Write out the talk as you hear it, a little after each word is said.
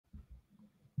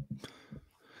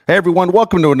Hey, everyone.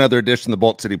 Welcome to another edition of the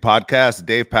Bolt City Podcast.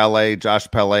 Dave Palet, Josh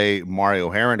Palet,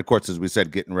 Mario Herron. Of course, as we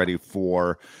said, getting ready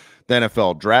for the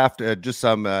NFL draft. Just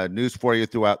some news for you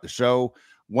throughout the show.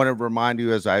 Want to remind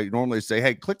you, as I normally say,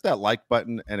 hey, click that like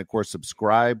button and, of course,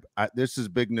 subscribe. This is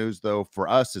big news, though, for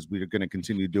us as we are going to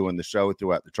continue doing the show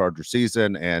throughout the Charger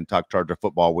season and talk Charger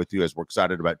football with you as we're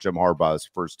excited about Jim Harbaugh's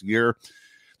first year.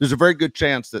 There's a very good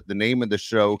chance that the name of the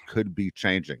show could be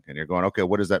changing. And you're going, okay,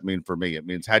 what does that mean for me? It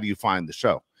means, how do you find the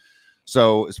show?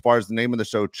 So as far as the name of the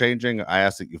show changing, I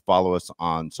ask that you follow us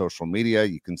on social media.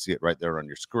 You can see it right there on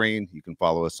your screen. You can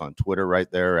follow us on Twitter right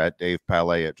there at Dave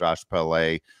Palet, at Josh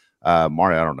Palet.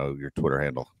 Mario, I don't know your Twitter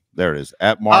handle. There it is,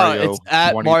 at Mario. It's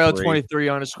at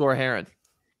Mario23_Herron.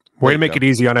 Way to make it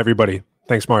easy on everybody.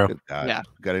 Thanks, Mario. Yeah.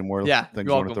 Got any more things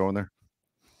you want to throw in there?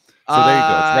 So there you go.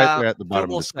 It's right there at the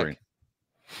bottom of the screen.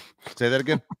 Say that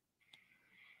again.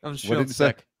 I'm just feeling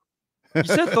sick. You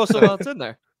said throw something else in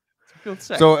there.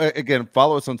 So again,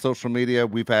 follow us on social media.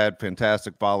 We've had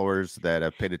fantastic followers that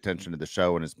have paid attention to the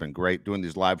show, and it's been great. Doing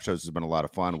these live shows has been a lot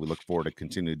of fun. We look forward to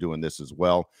continue doing this as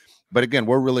well. But again,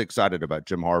 we're really excited about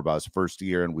Jim Harbaugh's first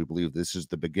year, and we believe this is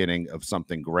the beginning of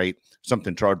something great,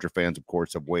 something Charger fans, of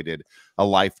course, have waited a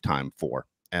lifetime for.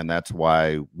 And that's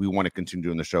why we want to continue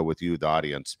doing the show with you, the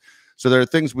audience. So there are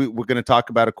things we're going to talk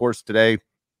about, of course, today.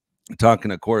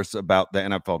 Talking, of course, about the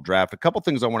NFL draft. A couple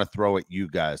things I want to throw at you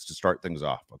guys to start things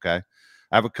off, okay?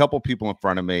 I have a couple people in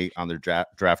front of me on their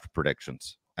draft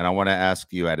predictions, and I want to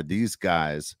ask you, out of these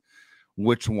guys,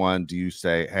 which one do you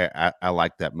say, hey, I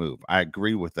like that move? I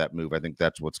agree with that move. I think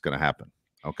that's what's going to happen,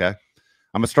 okay?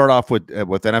 I'm going to start off with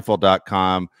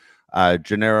NFL.com,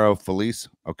 Gennaro Felice,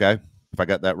 okay? If I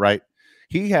got that right.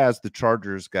 He has the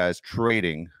Chargers guys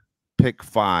trading pick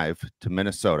 5 to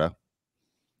Minnesota,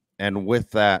 and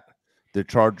with that, the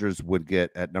Chargers would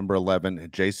get at number 11,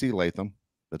 J.C. Latham.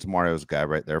 That's Mario's guy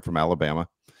right there from Alabama.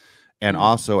 And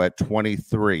also at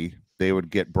 23, they would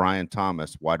get Brian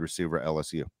Thomas, wide receiver,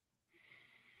 LSU.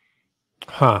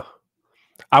 Huh.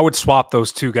 I would swap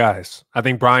those two guys. I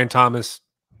think Brian Thomas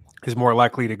is more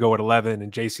likely to go at 11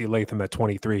 and J.C. Latham at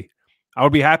 23. I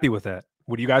would be happy with that.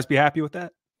 Would you guys be happy with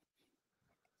that?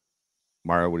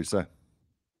 Mario, what do you say?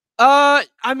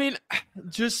 I mean,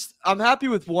 I'm happy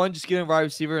with one just getting a wide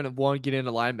receiver and one getting an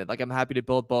alignment. Like, I'm happy to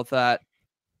build both that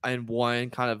in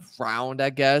one kind of round, I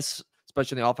guess,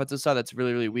 especially on the offensive side. That's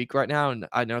really, really weak right now. And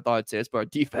I never thought I'd say this, but our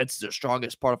defense is the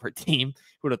strongest part of our team.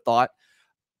 Who would have thought?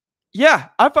 Yeah,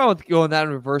 I'm fine with going that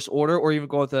in reverse order, or even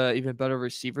go with an even better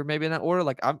receiver maybe in that order.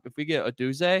 Like, if we get a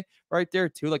Duze right there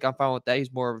too, like, I'm fine with that.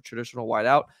 He's more of a traditional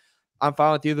wideout. I'm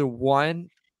fine with either one.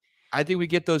 I think we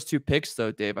get those two picks,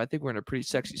 though, Dave. I think we're in a pretty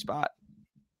sexy spot.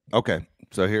 Okay,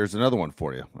 so here's another one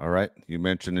for you. All right, you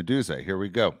mentioned Aduze. Here we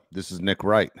go. This is Nick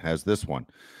Wright has this one.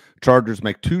 Chargers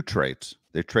make 2 trades.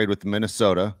 They trade with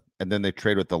Minnesota, and then they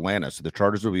trade with Atlanta. So the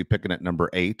Chargers will be picking at number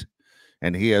 8,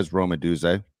 and he has Rome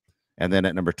Aduze. And then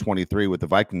at number 23 with the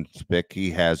Vikings pick,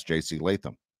 he has J.C.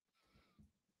 Latham.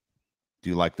 Do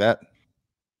you like that?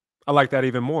 I like that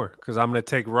even more because I'm going to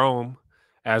take Rome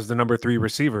as the number 3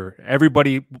 receiver.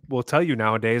 Everybody will tell you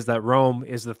nowadays that Rome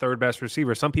is the 3rd best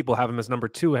receiver. Some people have him as number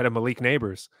 2 ahead of Malik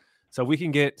Neighbors. So we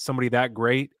can get somebody that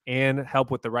great and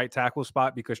help with the right tackle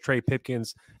spot because Trey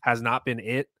Pipkins has not been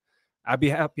it. I'd be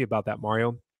happy about that,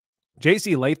 Mario.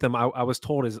 J.C. Latham, I was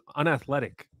told, is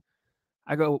unathletic.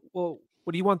 I go, well,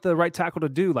 what do you want the right tackle to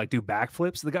do? Like, do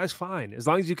backflips? The guy's fine. As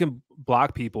long as you can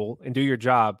block people and do your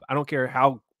job, I don't care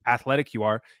how athletic you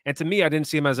are. And to me, I didn't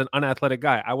see him as an unathletic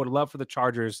guy. I would love for the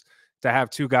Chargers to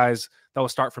have 2 guys that will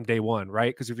start from day 1,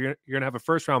 right? Because if you're going to have a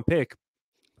first-round pick,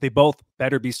 they both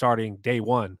better be starting day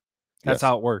 1. That's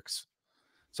how it works.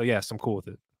 So, yes, I'm cool with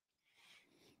it.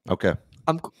 Okay.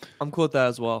 I'm cool with that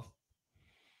as well.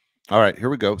 All right,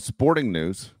 here we go. Sporting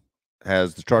News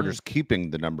has the Chargers keeping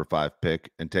the number 5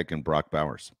 pick and taking Brock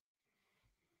Bowers.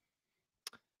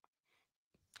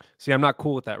 See, I'm not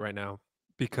cool with that right now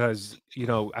because,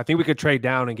 I think we could trade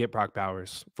down and get Brock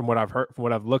Bowers. From what I've heard, from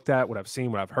what I've looked at, what I've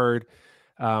seen, what I've heard,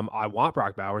 I want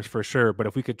Brock Bowers for sure. But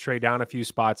if we could trade down a few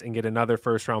spots and get another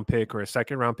first-round pick or a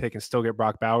second-round pick and still get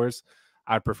Brock Bowers,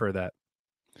 I'd prefer that.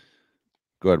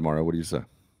 Go ahead, Mario. What do you say?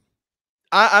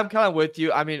 I'm kind of with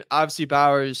you. I mean, obviously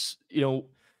Bowers,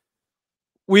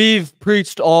 we've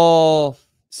preached all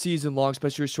season long,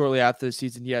 especially shortly after the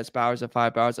season. Yes, Bowers at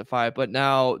 5, Bowers at 5. But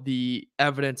now the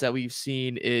evidence that we've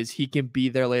seen is he can be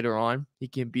there later on. He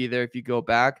can be there if you go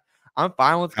back. I'm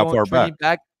fine with trading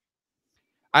back.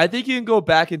 I think you can go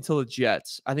back until the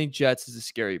Jets. I think Jets is the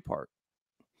scary part.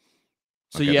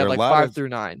 So you have like 5 through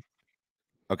 9.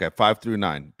 Okay, 5 through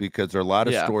 9, because there are a lot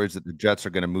of stories that the Jets are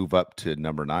going to move up to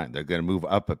number 9. They're going to move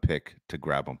up a pick to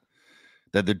grab them.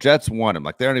 that the Jets want him.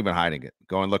 Like, they aren't even hiding it,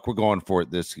 going, look, we're going for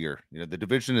it this year. You know, the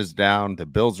division is down, the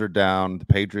Bills are down, the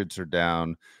Patriots are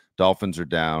down, Dolphins are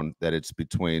down, that it's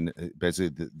between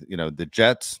basically the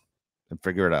Jets, and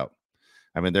figure it out.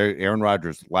 I mean, they're Aaron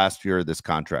Rodgers last year of this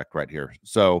contract right here.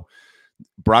 So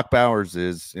Brock Bowers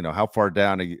is, how far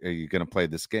down are you going to play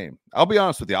this game? I'll be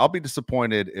honest with you. I'll be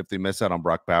disappointed if they miss out on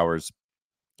Brock Bowers,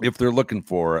 if they're looking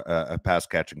for a pass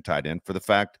catching tight end, for the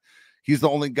fact he's the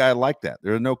only guy like that.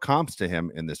 There are no comps to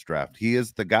him in this draft. He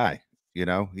is the guy,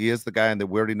 he is the guy. And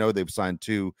we already know they've signed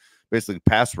 2 basically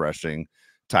pass rushing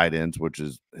tight ends, which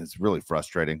is really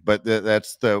frustrating, but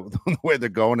that's the way they're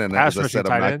going. And Pass as I said,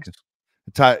 tight ends?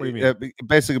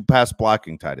 Basically pass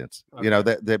blocking tight ends.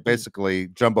 Okay. They're basically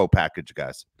jumbo package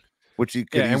guys, which you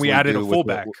could and we added a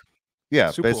fullback.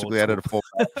 Basically added a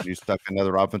fullback. You stuck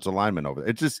another offensive lineman over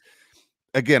it. Just,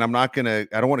 again, I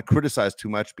don't want to criticize too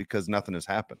much because nothing has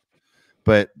happened.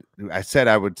 But I said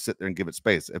I would sit there and give it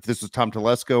space. If this was Tom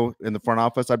Telesco in the front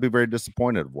office, I'd be very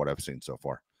disappointed of what I've seen so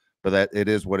far. But that it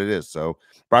is what it is. So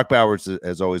Brock Bowers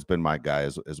has always been my guy,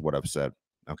 is what I've said.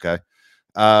 Okay.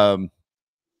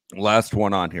 Last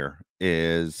one on here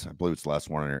is, I believe it's the last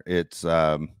one on here. It's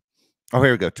here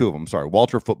we go. 2 of them. Sorry.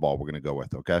 Walter Football we're going to go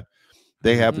with. Okay.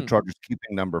 They have the Chargers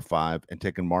keeping number 5 and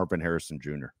taking Marvin Harrison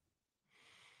Jr.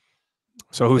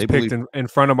 So who's picked in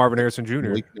front of Marvin Harrison Jr.?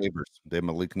 Malik Neighbors. They have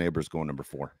Malik Neighbors going number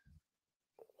 4.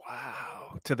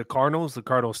 Wow. To the Cardinals? The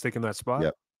Cardinals sticking that spot?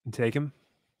 Yep. And take him?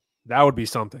 That would be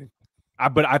something.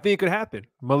 But I think it could happen.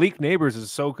 Malik Neighbors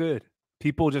is so good.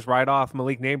 People just write off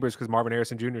Malik Neighbors because Marvin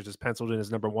Harrison Jr. is just penciled in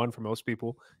as number 1 for most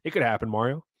people. It could happen,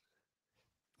 Mario.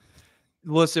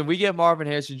 Listen, we get Marvin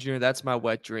Harrison Jr. That's my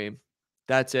wet dream.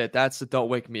 That's it. That's the don't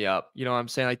wake me up. You know what I'm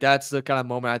saying? Like, that's the kind of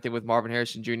moment I think with Marvin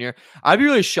Harrison Jr. I'd be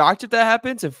really shocked if that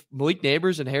happens, if Malik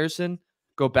Neighbors and Harrison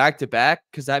go back to back,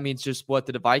 because that means just what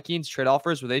did the Vikings trade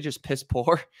offers? Were they just piss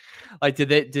poor? Like, did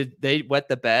they wet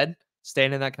the bed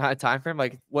staying in that kind of time frame?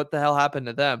 Like, what the hell happened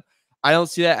to them? I don't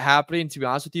see that happening, to be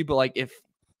honest with you. But like, if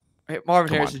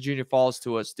Marvin Harrison Jr. falls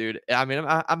to us, dude, I mean,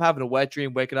 I'm having a wet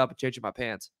dream, waking up and changing my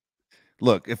pants.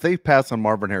 Look, if they pass on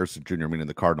Marvin Harrison Jr., meaning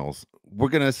the Cardinals, we're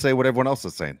going to say what everyone else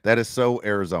is saying. That is so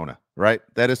Arizona, right?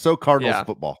 That is so Cardinals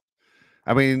football.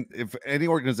 I mean, if any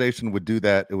organization would do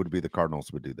that, it would be the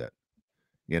Cardinals would do that.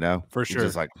 For sure. It's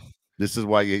just like, this is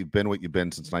why you've been what you've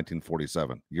been since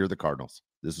 1947. You're the Cardinals.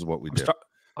 This is what we did.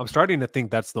 I'm starting to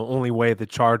think that's the only way the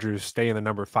Chargers stay in the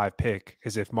number 5 pick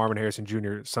is if Marvin Harrison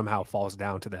Jr. somehow falls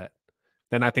down to that.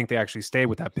 Then I think they actually stay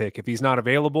with that pick. If he's not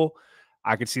available,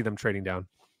 I could see them trading down.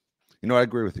 I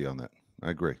agree with you on that. I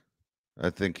agree. I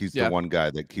think he's the one guy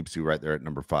that keeps you right there at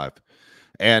number 5.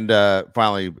 And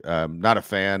finally, not a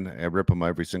fan. I rip him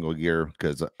every single year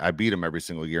because I beat him every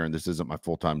single year, and this isn't my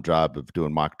full-time job of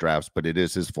doing mock drafts, but it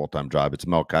is his full-time job. It's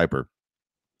Mel Kiper.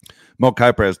 Mel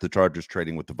Kiper has the Chargers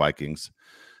trading with the Vikings,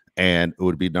 and it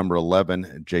would be number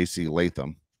 11, J.C.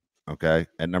 Latham. Okay.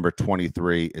 At number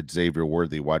 23, it's Xavier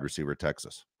Worthy, wide receiver,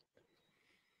 Texas.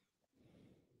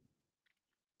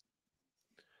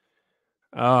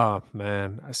 Oh,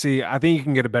 man. See, I think you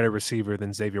can get a better receiver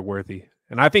than Xavier Worthy.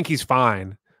 And I think he's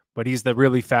fine, but he's the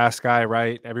really fast guy,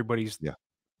 right? Everybody's,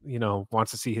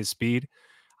 wants to see his speed.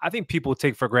 I think people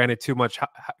take for granted too much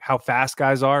how fast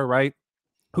guys are, right?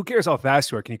 Who cares how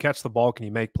fast you are? Can you catch the ball? Can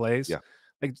you make plays? Yeah.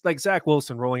 Like Zach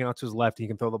Wilson rolling out to his left, he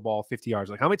can throw the ball 50 yards.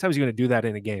 Like, how many times are you going to do that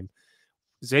in a game?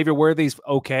 Xavier Worthy's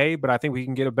okay, but I think we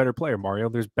can get a better player, Mario.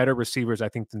 There's better receivers, I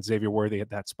think, than Xavier Worthy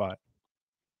at that spot.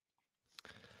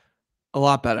 A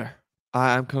lot better.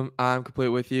 I'm completely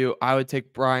with you. I would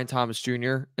take Brian Thomas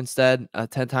Jr. instead,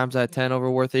 10 times out of 10 over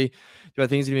Worthy. Do I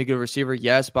think he's going to be a good receiver?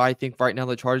 Yes, but I think right now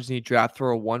the Chargers need to draft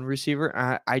for a 1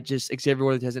 receiver. Xavier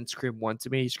Worthy doesn't scream 1 to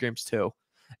me. He screams 2.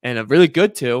 And a really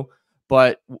good 2,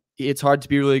 but it's hard to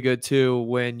be really good 2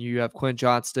 when you have Quinn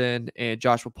Johnston and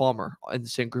Joshua Palmer in the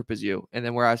same group as you. And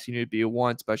then we're asking you to be a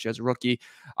 1, especially as a rookie.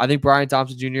 I think Brian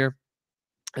Thompson Jr.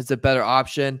 is the better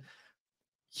option.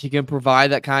 He can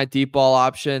provide that kind of deep ball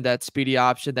option, that speedy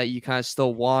option that you kind of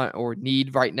still want or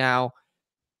need right now.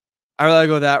 I'd rather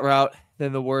go that route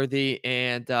than the Worthy.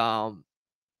 And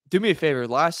do me a favor.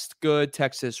 Last good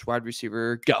Texas wide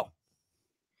receiver, go.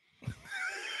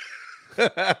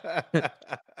 That's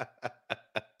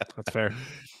fair.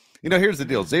 Here's the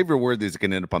deal. Xavier Worthy is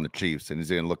going to end up on the Chiefs, and he's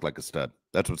going to look like a stud.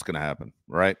 That's what's going to happen,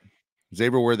 right?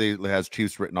 Xavier Worthy has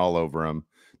Chiefs written all over him.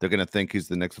 They're going to think he's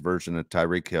the next version of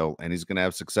Tyreek Hill, and he's going to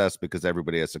have success because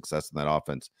everybody has success in that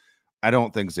offense. I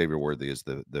don't think Xavier Worthy is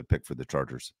the pick for the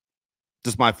Chargers.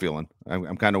 Just my feeling.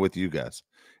 I'm kind of with you guys.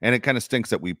 And it kind of stinks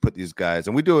that we put these guys,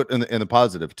 and we do it in the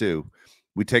positive too.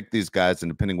 we take these guys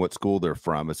and depending what school they're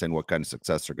from, and saying what kind of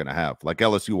success they're going to have. Like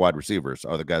LSU wide receivers,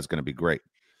 the guy's going to be great.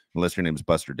 Unless your name's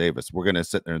Buster Davis, we're going to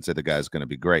sit there and say the guy's going to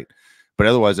be great. But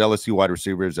otherwise, LSU wide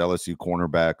receivers, LSU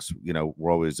cornerbacks,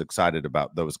 we're always excited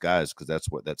about those guys because that's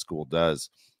what that school does.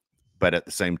 But at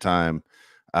the same time,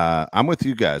 I'm with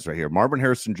you guys right here. Marvin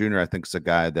Harrison Jr., I think, is a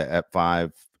guy that at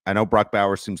 5, I know Brock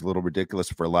Bowers seems a little ridiculous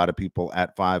for a lot of people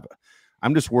at 5.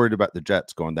 I'm just worried about the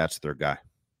Jets going, that's their guy.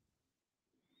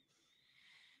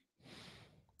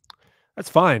 That's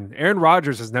fine. Aaron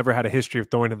Rodgers has never had a history of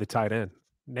throwing to the tight end.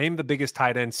 Name the biggest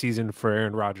tight end season for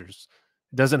Aaron Rodgers.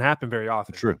 It doesn't happen very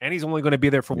often. True. And he's only going to be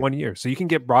there for 1 year. So you can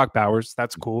get Brock Bowers.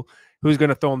 That's cool. Who's going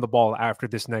to throw him the ball after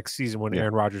this next season when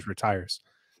Aaron Rodgers retires?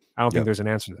 I don't think there's an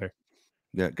answer there.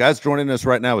 Yeah, guys joining us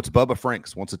right now. It's Bubba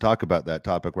Franks wants to talk about that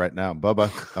topic right now.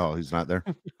 Bubba, oh, he's not there.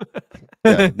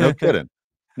 Yeah, no kidding.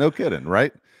 No kidding,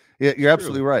 right? Yeah, you're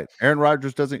absolutely right. Aaron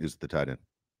Rodgers doesn't use the tight end.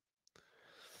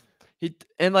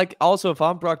 And like also if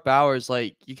I'm Brock Bowers,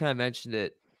 like you kind of mentioned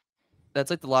it, that's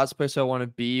like the last place I want to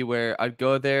be where I'd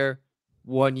go there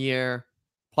 1 year,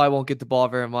 probably won't get the ball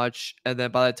very much. And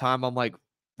then by the time I'm like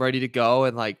ready to go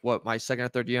and like my second or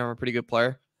third year, I'm a pretty good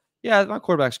player. Yeah, my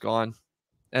quarterback's gone.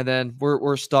 And then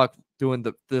we're stuck doing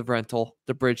the rental,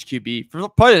 the bridge QB for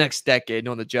probably the next decade,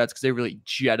 knowing the Jets because they really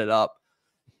jetted up.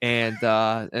 And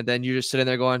then you're just sitting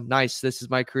there going, nice, this is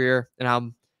my career. And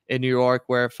I'm in New York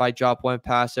where if I drop one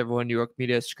pass, everyone in New York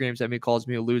media screams at me, calls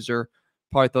me a loser,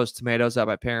 probably throws tomatoes at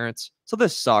my parents. So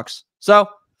this sucks. So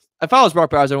if I was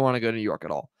Brock Bowers, I don't want to go to New York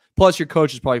at all. Plus your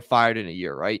coach is probably fired in a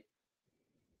year, right?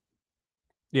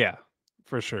 Yeah,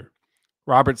 for sure.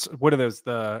 Robert Saleh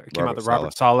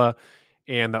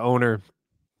and the owner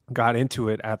got into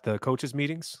it at the coaches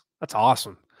meetings. That's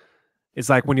awesome. It's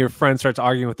like when your friend starts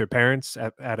arguing with their parents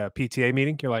at a PTA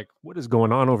meeting, you're like, what is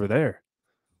going on over there?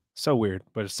 So weird,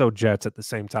 but it's so Jets at the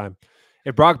same time.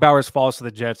 If Brock Bowers falls to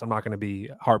the Jets, I'm not going to be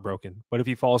heartbroken. But if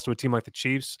he falls to a team like the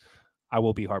Chiefs, I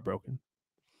will be heartbroken.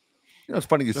 It's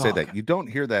funny you say that. You don't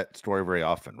hear that story very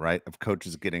often, right? Of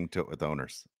coaches getting to it with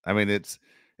owners. I mean, it's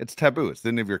taboo. It's the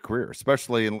end of your career,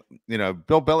 especially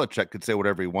Bill Belichick could say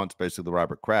whatever he wants, basically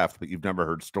Robert Kraft, but you've never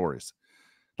heard stories.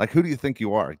 Like, who do you think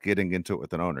you are getting into it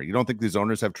with an owner? You don't think these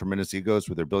owners have tremendous egos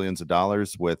with their billions of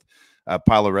dollars, with a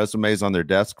pile of resumes on their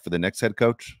desk for the next head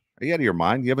coach? Are you out of your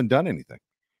mind? You haven't done anything.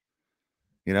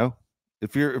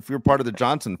 If you're part of the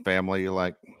Johnson family, you're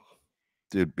like,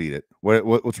 dude, beat it.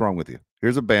 What's wrong with you?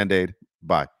 Here's a Band-Aid.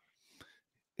 Bye.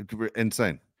 It's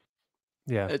insane.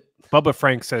 Yeah. Bubba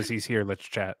Frank says he's here. Let's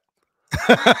chat.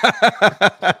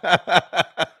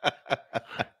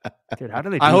 Dude, how do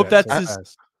they do I hope that that's so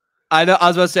fast? I know. I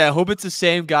was about to say, I hope it's the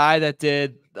same guy that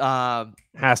did.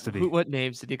 Has to be. What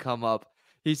names did he come up?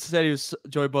 He said he was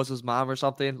Joey Bosa's mom or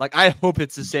something. Like, I hope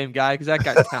it's the same guy because that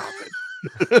guy's talented.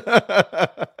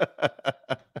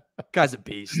 Guy's a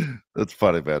beast. That's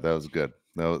funny, man. That was good.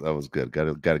 That was good. Got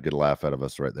a good laugh out of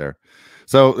us right there.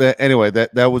 So anyway,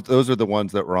 those are the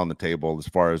ones that were on the table as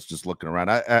far as just looking around.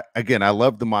 I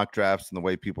love the mock drafts and the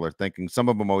way people are thinking. Some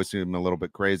of them always seem a little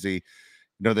bit crazy.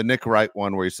 The Nick Wright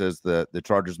one where he says the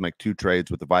Chargers make 2 trades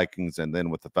with the Vikings and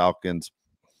then with the Falcons.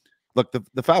 Look,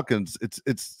 the Falcons,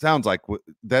 it sounds like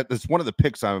that is one of the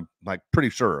picks I'm like pretty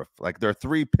sure of. Like there are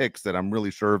 3 picks that I'm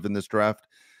really sure of in this draft.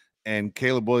 And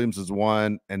Caleb Williams is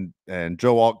one, and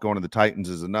Joe Alt going to the Titans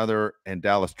is another, and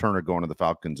Dallas Turner going to the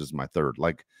Falcons is my third.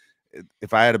 Like,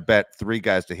 if I had to bet 3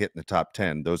 guys to hit in the top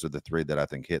 10, those are the 3 that I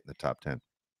think hit in the top 10.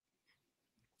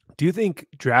 Do you think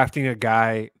drafting a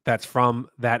guy that's from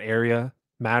that area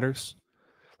matters?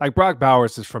 Like Brock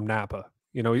Bowers is from Napa.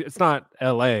 It's not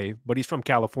L.A., but he's from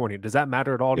California. Does that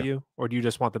matter at all to you, or do you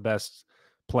just want the best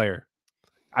player?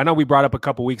 I know we brought up a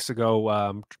couple weeks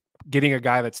ago getting a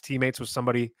guy that's teammates with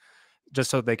somebody just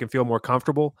so they can feel more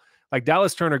comfortable. Like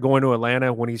Dallas Turner going to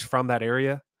Atlanta when he's from that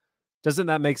area, doesn't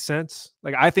that make sense?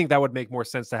 Like, I think that would make more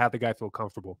sense to have the guy feel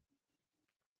comfortable.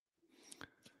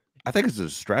 I think it's a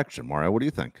distraction, Mario. What do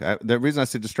you think? The reason I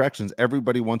say distractions,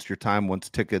 everybody wants your time, wants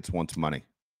tickets, wants money.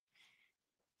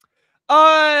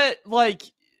 I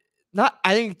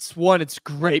think it's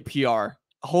great PR.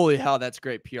 Holy hell, that's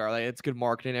great PR. Like, it's good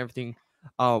marketing and everything.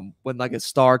 When like a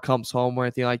star comes home or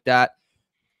anything like that.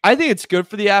 I think it's good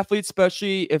for the athletes,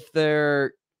 especially if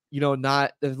they're,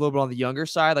 not a little bit on the younger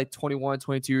side, like 21,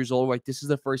 22 years old. Like, this is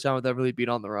the first time they've really been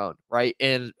on their own, right?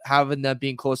 And having them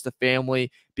being close to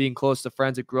family, being close to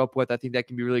friends they grew up with, I think that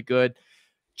can be really good.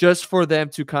 Just for them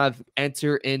to kind of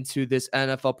enter into this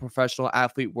NFL professional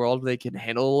athlete world where they can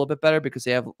handle it a little bit better because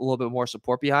they have a little bit more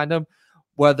support behind them,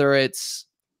 whether it's,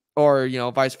 or,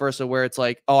 vice versa, where it's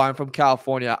like, oh, I'm from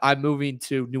California, I'm moving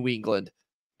to New England,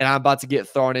 and I'm about to get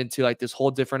thrown into like this whole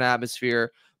different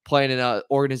atmosphere, playing in an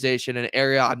organization, an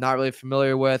area I'm not really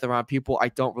familiar with, around people I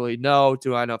don't really know.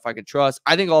 Do I know if I can trust?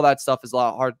 I think all that stuff is a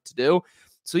lot hard to do.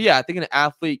 So yeah, I think an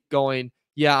athlete going,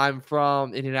 yeah, I'm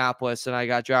from Indianapolis and I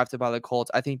got drafted by the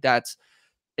Colts, I think that's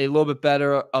a little bit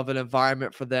better of an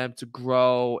environment for them to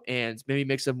grow and maybe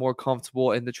makes them more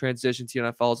comfortable, in the transition to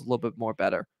NFL is a little bit more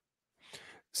better.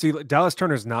 See, Dallas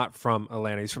Turner's not from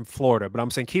Atlanta. He's from Florida. But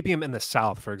I'm saying keeping him in the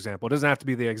South, for example, it doesn't have to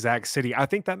be the exact city. I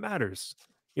think that matters.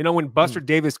 You know, when Buster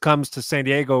Davis comes to San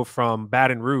Diego from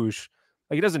Baton Rouge,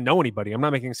 like, he doesn't know anybody. I'm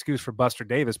not making an excuse for Buster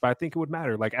Davis, but I think it would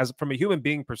matter. Like, as from a human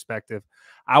being perspective,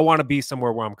 I want to be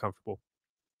somewhere where I'm comfortable.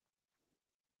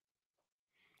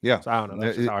 Yeah. So I don't know.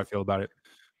 That's just how I feel about it.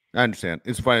 I understand.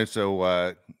 It's funny.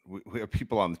 So we have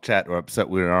people on the chat who are upset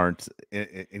we aren't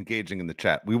engaging in the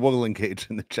chat. We will engage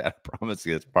in the chat, I promise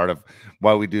you. It's part of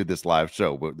why we do this live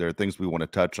show. But there are things we want to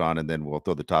touch on, and then we'll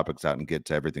throw the topics out and get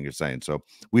to everything you're saying. So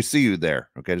we see you there.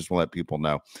 Okay, just want to let people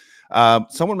know.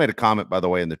 Someone made a comment, by the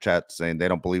way, in the chat saying they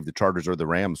don't believe the Chargers or the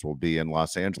Rams will be in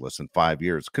Los Angeles in 5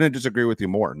 years. Couldn't disagree with you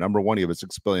more. Number one, you have a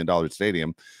 $6 billion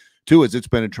stadium. Two is it's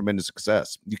been a tremendous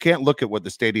success. You can't look at what the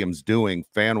stadium's doing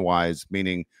fan-wise,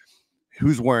 meaning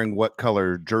who's wearing what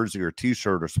color jersey or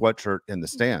T-shirt or sweatshirt in the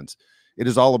stands. It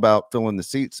is all about filling the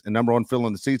seats. And number one,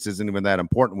 filling the seats isn't even that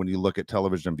important when you look at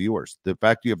television viewers. The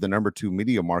fact you have the number 2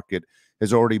 media market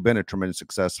has already been a tremendous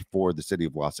success for the city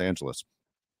of Los Angeles.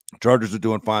 Chargers are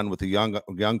doing fine with the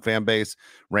young fan base.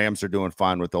 Rams are doing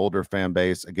fine with the older fan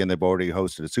base. Again, they've already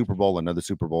hosted a Super Bowl. Another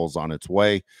Super Bowl is on its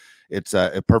way. It's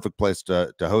a perfect place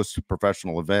to host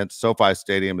professional events. SoFi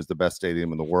Stadium is the best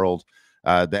stadium in the world.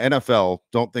 The NFL,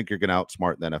 don't think you're going to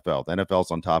outsmart the NFL. The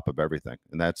NFL's on top of everything,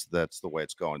 and that's the way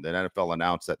it's going. The NFL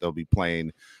announced that they'll be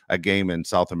playing a game in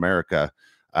South America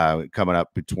coming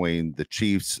up between the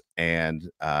Chiefs and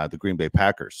the Green Bay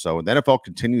Packers. So the NFL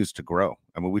continues to grow.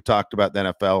 I mean, we talked about the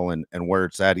NFL and where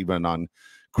it's at even on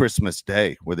Christmas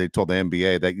Day, where they told the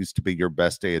NBA that used to be your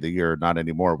best day of the year. Not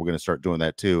anymore. We're going to start doing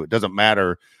that too. It doesn't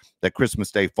matter that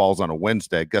Christmas Day falls on a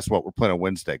Wednesday. Guess what? We're playing a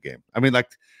Wednesday game. I mean, like,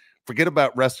 forget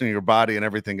about resting your body and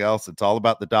everything else. It's all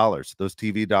about the dollars. Those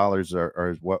TV dollars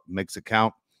are what makes it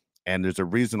count. And there's a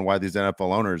reason why these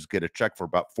NFL owners get a check for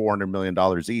about $400 million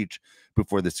each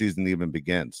before the season even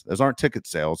begins. Those aren't ticket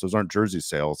sales. Those aren't jersey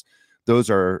sales. Those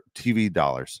are TV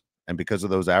dollars. And because of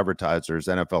those advertisers,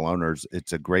 NFL owners,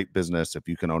 it's a great business if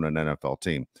you can own an NFL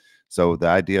team. So the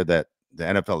idea that the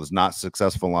NFL is not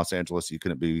successful in Los Angeles, you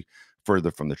couldn't be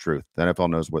further from the truth. The NFL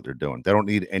knows what they're doing. They don't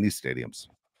need any stadiums.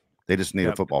 They just need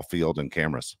a football field and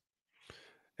cameras.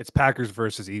 It's Packers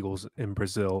versus Eagles in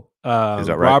Brazil. Is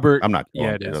that right? Robert, I'm not going.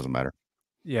 Yeah, it doesn't matter.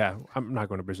 Yeah, I'm not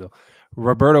going to Brazil.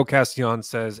 Roberto Castillon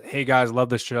says, "Hey guys, love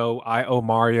the show. I owe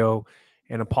Mario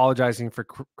and apologizing for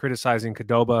criticizing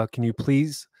Cadoba. Can you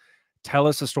please tell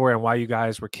us a story on why you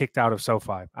guys were kicked out of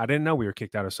SoFi? I didn't know we were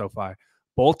kicked out of SoFi.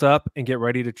 Bolt up and get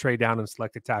ready to trade down and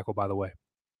select a tackle, by the way."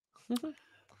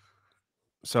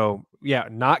 So, yeah,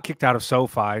 not kicked out of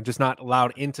SoFi, just not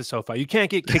allowed into SoFi. You can't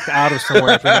get kicked out of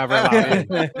somewhere if you're never allowed in.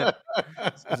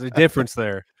 There's a difference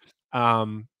there.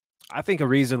 I think a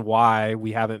reason why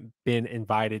we haven't been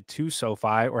invited to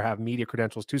SoFi or have media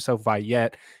credentials to SoFi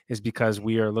yet is because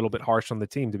we are a little bit harsh on the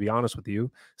team, to be honest with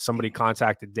you. Somebody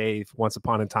contacted Dave once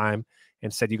upon a time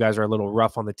and said, "You guys are a little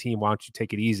rough on the team. Why don't you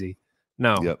take it easy?"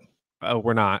 No,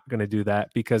 we're not going to do that,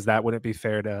 because that wouldn't be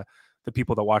fair to the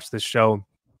people that watch this show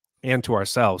and to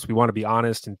ourselves. We want to be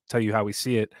honest and tell you how we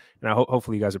see it. And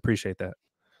hopefully you guys appreciate that.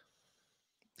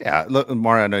 Yeah, look,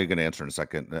 Mario, I know you're going to answer in a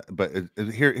second, but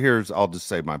here's I'll just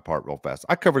say my part real fast.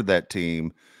 I covered that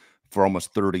team for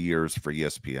almost 30 years for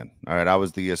ESPN. All right, I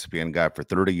was the ESPN guy for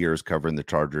 30 years covering the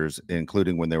Chargers,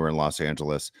 including when they were in Los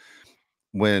Angeles.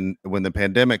 When the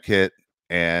pandemic hit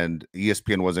and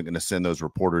ESPN wasn't going to send those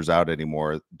reporters out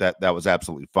anymore, that was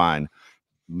absolutely fine.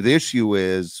 The issue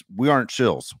is we aren't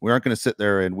shills. We aren't going to sit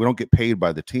there, and we don't get paid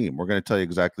by the team. We're going to tell you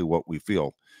exactly what we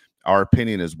feel. Our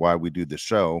opinion is why we do this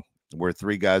show. We're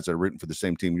 3 guys that are rooting for the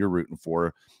same team you're rooting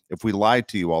for. If we lied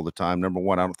to you all the time, number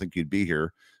one, I don't think you'd be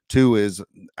here. 2 is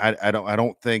I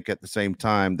don't think at the same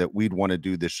time that we'd want to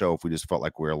do this show if we just felt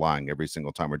like we were lying every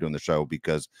single time we're doing the show,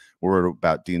 because we're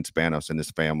about Dean Spanos and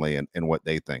his family and what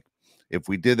they think. If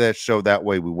we did that show that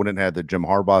way, we wouldn't have the Jim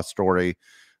Harbaugh story.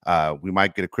 We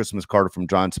might get a Christmas card from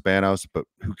John Spanos, but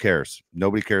who cares?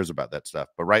 Nobody cares about that stuff.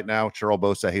 But right now, Cheryl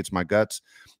Bosa hates my guts.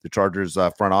 The Chargers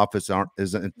front office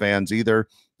isn't fans either.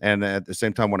 And at the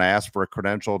same time, when I asked for a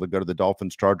credential to go to the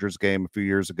Dolphins-Chargers game a few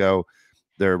years ago,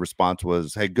 their response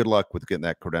was, "Hey, good luck with getting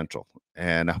that credential."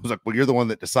 And I was like, "Well, you're the one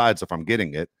that decides if I'm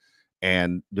getting it."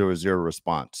 And there was 0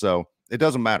 response. So it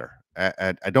doesn't matter.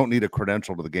 I don't need a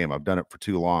credential to the game. I've done it for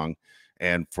too long.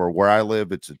 And for where I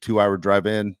live, it's a 2-hour drive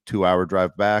in, 2-hour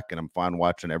drive back, and I'm fine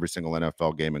watching every single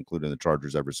NFL game, including the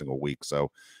Chargers, every single week.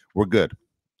 So we're good.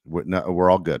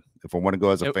 We're all good. If I want to go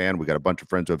as a fan, we got a bunch of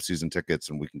friends who have season tickets,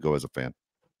 and we can go as a fan.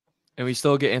 And we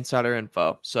still get insider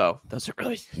info, so doesn't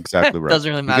really exactly right. Doesn't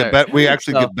really matter. We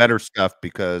actually get better stuff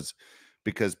because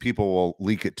people will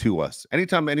leak it to us.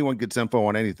 Anytime anyone gets info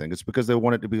on anything, it's because they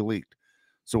want it to be leaked.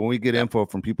 So when we get info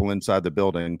from people inside the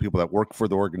building, people that work for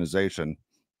the organization,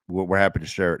 we're happy to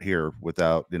share it here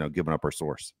without giving up our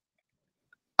source.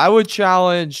 I would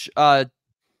challenge John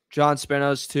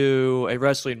Spanos to a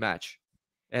wrestling match,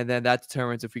 and then that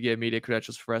determines if we get media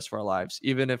credentials for the rest of our lives,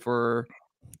 even if we're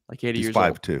like 80 years old.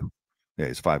 He's 5'2". Yeah,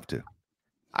 he's 5'2".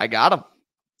 I got him.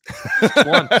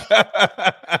 One.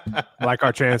 Like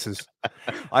our chances.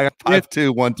 I got 5'2",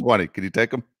 120. Can you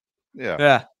take him? Yeah.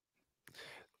 Yeah.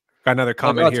 Got another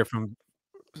comment here from.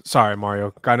 Sorry,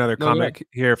 Mario. Got another comment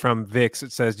here from Vix.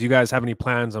 It says, "Do you guys have any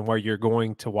plans on where you're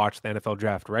going to watch the NFL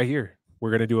draft?" Right here. We're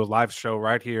going to do a live show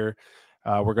right here.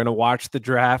 We're going to watch the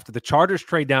draft. The Chargers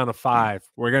trade down to 5.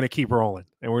 We're going to keep rolling,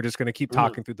 and we're just going to keep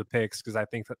talking through the picks because I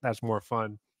think that's more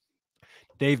fun.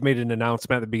 Dave made an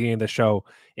announcement at the beginning of the show.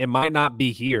 It might not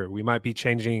be here. We might be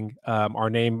changing our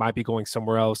name, might be going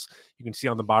somewhere else. You can see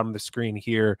on the bottom of the screen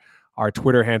here our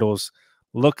Twitter handles.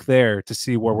 Look there to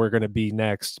see where we're going to be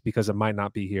next because it might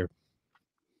not be here.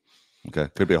 Okay.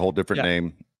 Could be a whole different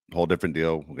name, whole different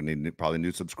deal. We're going to need probably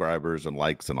new subscribers and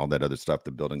likes and all that other stuff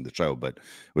to building the show, but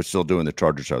we're still doing the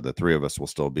Charger Show. The 3 of us will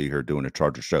still be here doing a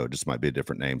Charger Show. It just might be a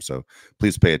different name. So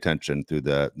please pay attention through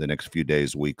the next few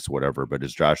days, weeks, whatever. But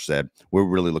as Josh said, we're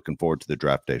really looking forward to the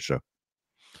draft day show.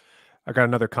 I got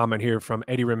another comment here from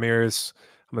Eddie Ramirez.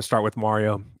 I'm going to start with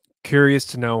Mario. Curious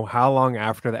to know how long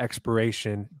after the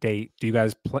expiration date do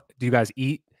you guys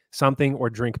eat something or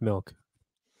drink milk?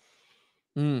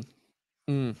 Eddie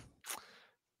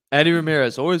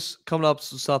Ramirez always coming up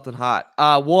with something hot.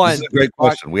 This is a great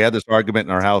question. We had this argument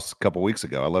in our house a couple weeks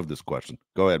ago. I love this question.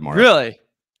 Go ahead, Mario. Really?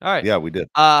 All right. Yeah, we did.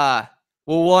 Well,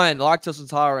 one, lactose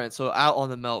intolerant, so out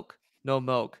on the milk, no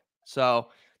milk. So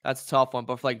that's a tough one.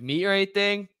 But for like meat or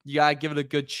anything, you gotta give it a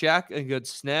good check and a good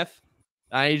sniff.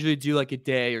 I usually do like a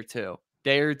day or two,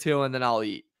 and then I'll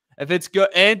eat. If it's good,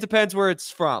 and it depends where it's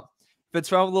from. If it's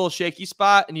from a little shaky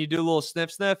spot and you do a little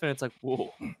sniff, and it's like,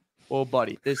 whoa,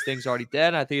 buddy, this thing's already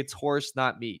dead. I think it's horse,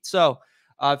 not meat. So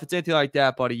if it's anything like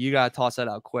that, buddy, you got to toss that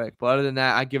out quick. But other than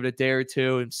that, I give it a day or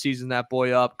two and season that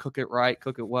boy up, cook it right,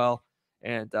 cook it well.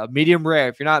 And medium rare.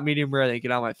 If you're not medium rare, then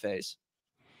get out of my face.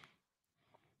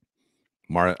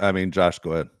 Josh,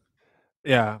 go ahead.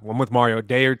 Yeah, one with Mario,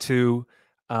 day or two.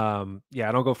 I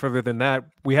don't go further than that.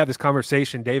 We had this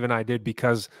conversation, Dave and I did,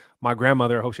 because my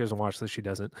grandmother, I hope she doesn't watch this, she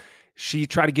doesn't. She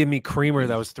tried to give me creamer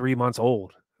that was 3 months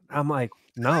old. I'm like,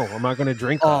 no, I'm not going to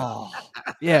drink that. Oh.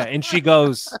 Yeah, and she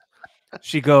goes,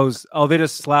 oh, they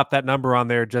just slap that number on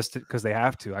there just because they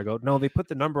have to. I go, no, they put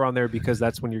the number on there because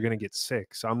that's when you're going to get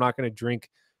sick. So I'm not going to drink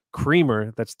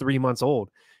creamer that's 3 months old.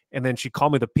 And then she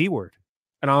called me the P word.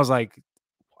 And I was like,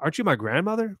 aren't you my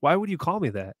grandmother? Why would you call me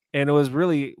that? And it was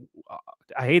really,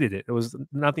 I hated it. It was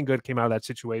nothing good came out of that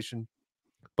situation.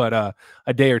 But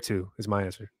a day or two is my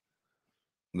answer.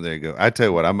 There you go. I tell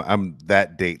you what, I'm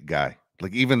that date guy.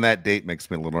 Like even that date makes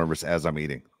me a little nervous as I'm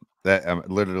eating. That I'm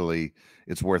literally,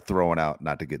 it's worth throwing out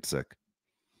not to get sick.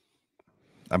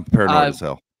 I'm paranoid as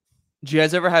hell. Do you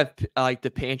guys ever have like the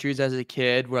pantries as a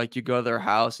kid where like you go to their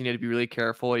house and you had to be really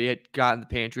careful? You had got in the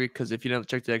pantry because if you didn't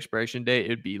check the expiration date,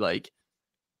 it'd be like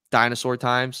dinosaur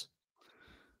times.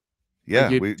 Yeah,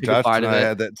 Josh and I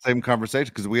had that same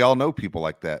conversation because we all know people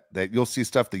like that you'll see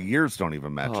stuff the years don't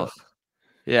even match up.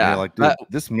 Yeah, and you're like, dude,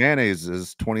 this mayonnaise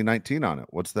is 2019 on it.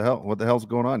 What the hell's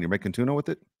going on? You're making tuna with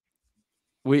it?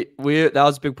 That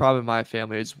was a big problem in my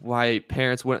family. Is why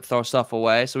parents wouldn't throw stuff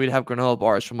away. So we'd have granola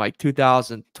bars from like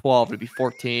 2012 to be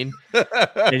 14,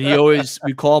 and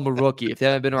we'd call him a rookie if they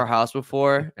haven't been to our house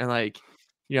before, and like,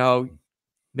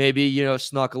 maybe,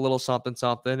 snuck a little something,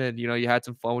 and, you had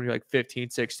some fun when you're like 15,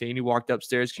 16. You walked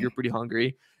upstairs because you're pretty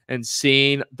hungry and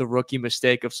seeing the rookie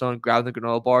mistake of someone grabbing the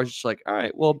granola bars. It's like, all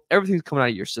right, well, everything's coming out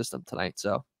of your system tonight.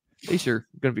 So at least you're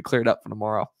going to be cleared up for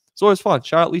tomorrow. It's always fun.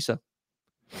 Shout out Lisa.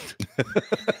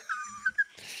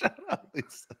 Shout out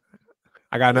Lisa.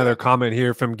 I got another comment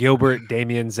here from Gilbert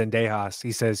Damian Zendejas.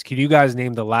 He says, can you guys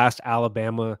name the last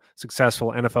Alabama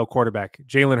successful NFL quarterback?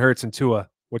 Jalen Hurts and Tua.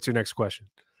 What's your next question?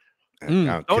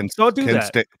 Don't do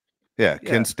that.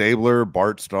 Ken Stabler,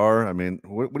 Bart Starr. I mean,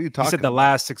 what are you talking about? He said the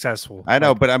last successful. I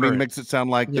know, but I mean, makes it sound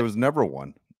like there was never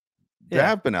one. There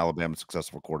have been Alabama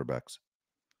successful quarterbacks.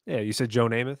 Yeah, you said Joe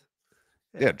Namath?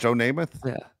 Yeah, Joe Namath?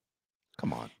 Yeah.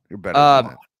 Come on. You're better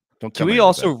than that. Don't Can come we in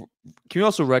with that.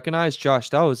 also recognize, Josh,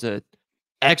 that was an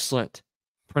excellent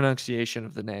pronunciation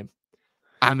of the name.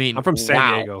 I mean, I'm from San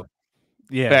wow. Diego.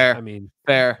 Yeah, Fair. I mean,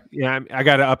 Fair. yeah, I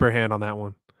got an upper hand on that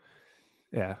one.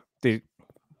 Yeah, dude,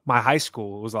 my high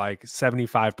school was like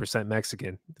 75%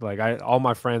 Mexican. Like all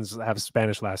my friends have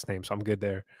Spanish last names, so I'm good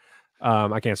there.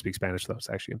 I can't speak Spanish though; it's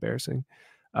actually embarrassing.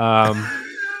 A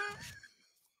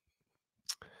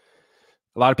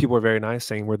lot of people are very nice,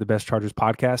 saying we're the best Chargers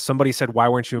podcast. Somebody said, "Why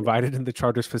weren't you invited in the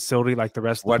Chargers facility like the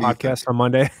rest of the podcast on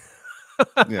Monday?"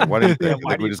 Yeah, what do you think? Yeah, I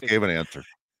think we just gave an answer.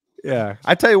 Yeah,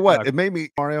 I tell you what, it made me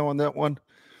Mario on that one,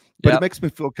 but it makes me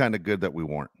feel kind of good that we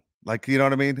weren't. Like, you know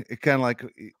what I mean? It kind of like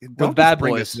don't bad just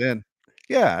bring boys. us in.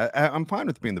 Yeah, I'm fine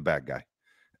with being the bad guy.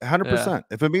 100%. Yeah.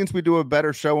 If it means we do a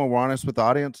better show and we're honest with the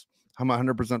audience, I'm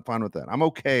 100% fine with that. I'm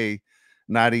okay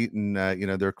not eating,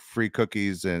 their free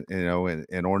cookies and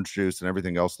and orange juice and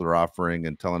everything else they're offering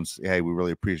and telling us, hey, we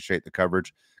really appreciate the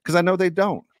coverage, because I know they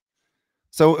don't.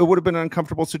 So it would have been an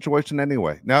uncomfortable situation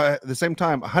anyway. Now, at the same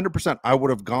time, 100%, I would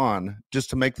have gone just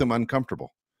to make them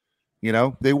uncomfortable.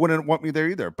 They wouldn't want me there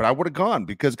either, but I would have gone,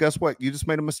 because guess what? You just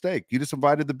made a mistake. You just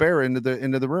invited the bear into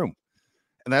the room.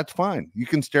 And that's fine. You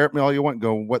can stare at me all you want and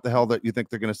go, what the hell that you think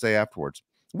they're going to say afterwards?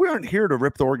 We aren't here to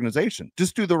rip the organization.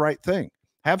 Just do the right thing.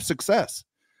 Have success.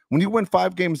 When you win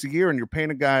 5 games a year and you're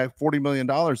paying a guy $40 million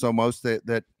almost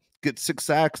that gets 6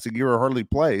 sacks a year or hardly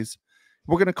plays,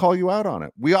 we're going to call you out on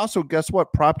it. We also, guess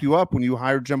what, propped you up when you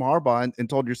hired Jim Harbaugh and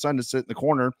told your son to sit in the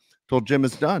corner till Jim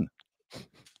is done.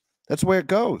 That's the way it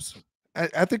goes.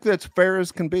 I think that's fair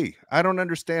as can be. I don't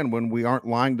understand when we aren't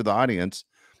lying to the audience.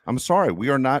 I'm sorry. We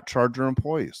are not Charger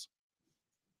employees.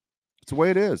 It's the way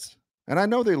it is. And I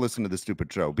know they listen to the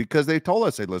stupid show because they told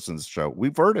us they listen to the show.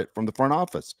 We've heard it from the front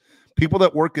office. People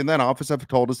that work in that office have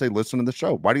told us they listen to the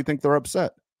show. Why do you think they're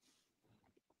upset?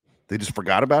 They just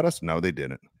forgot about us? No, they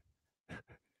didn't.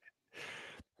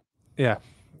 Yeah.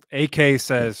 AK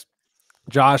says,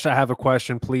 Josh, I have a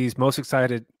question, please. Most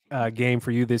excited game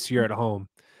for you this year at home?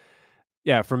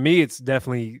 Yeah, for me, it's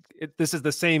definitely this is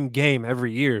the same game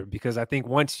every year, because I think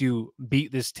once you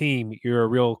beat this team, you're a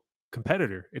real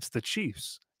competitor. It's the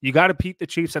Chiefs. You got to beat the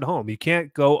Chiefs at home. You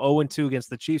can't go 0-2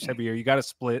 against the Chiefs every year. You got to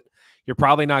split. You're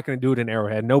probably not going to do it in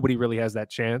Arrowhead. Nobody really has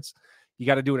that chance. You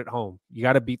got to do it at home. You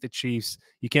got to beat the Chiefs.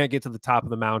 You can't get to the top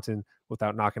of the mountain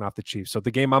without knocking off the Chiefs. So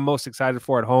the game I'm most excited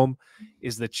for at home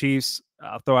is the Chiefs.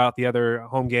 I'll throw out the other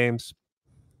home games.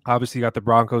 Obviously, you got the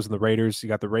Broncos and the Raiders. You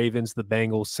got the Ravens, the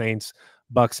Bengals, Saints,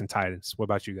 Bucks, and Titans. What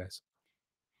about you guys?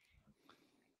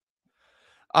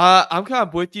 I'm kind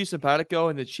of with you, Simpatico,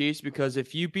 and the Chiefs, because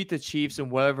if you beat the Chiefs and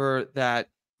whatever that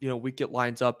week it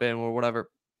lines up in or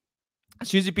whatever, as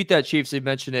soon as you beat that Chiefs, they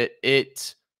mentioned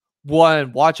it.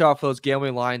 One, watch out for those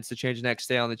gambling lines to change the next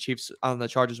day on the Chiefs, on the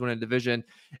Chargers winning division,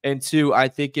 and 2, I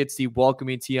think it's the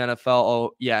welcoming to NFL.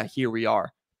 Oh yeah, here we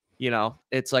are.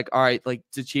 It's like, all right, like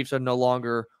the Chiefs are no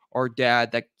longer our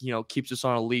dad that keeps us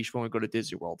on a leash when we go to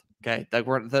Disney World. Okay,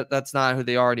 that's not who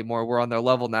they are anymore. We're on their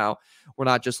level now. We're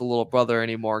not just a little brother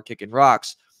anymore kicking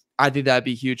rocks. I think that'd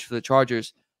be huge for the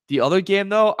Chargers. The other game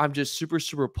though, I'm just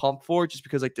super pumped for, just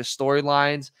because like the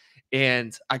storylines,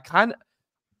 and I'm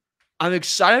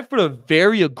excited for the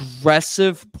very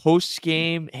aggressive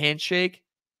post-game handshake,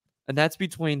 and that's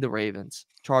between the Ravens,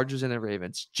 Chargers, and the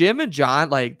Ravens. Jim and John,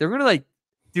 like they're gonna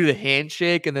do the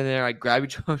handshake, and then they're like grab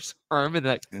each other's arm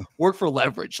and work for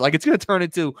leverage. Like it's gonna turn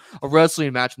into a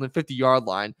wrestling match on the 50-yard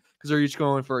line, because they're each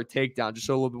going for a takedown, just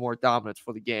so a little bit more dominance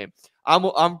for the game.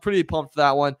 I'm pretty pumped for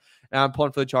that one, and I'm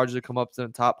pumped for the Chargers to come up to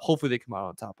the top. Hopefully they come out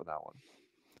on top of that one.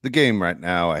 The game right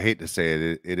now, I hate to say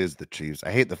it, it is the Chiefs.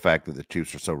 I hate the fact that the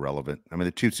Chiefs are so relevant. I mean,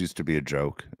 the Chiefs used to be a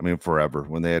joke. I mean, forever,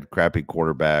 when they had crappy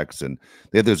quarterbacks and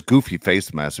they had those goofy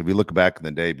face masks. If you look back in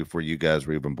the day before you guys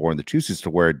were even born, the Chiefs used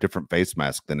to wear a different face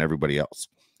mask than everybody else.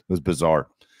 It was bizarre.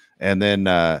 And then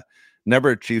never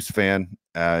a Chiefs fan.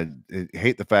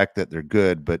 Hate the fact that they're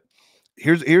good, but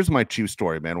here's my Chiefs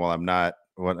story, man. While I'm not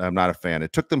a fan,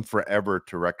 it took them forever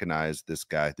to recognize this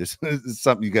guy. This is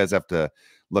something you guys have to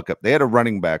look up. They had a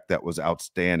running back that was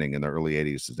outstanding in the early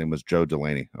 80s. His name was Joe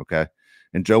Delaney. Okay.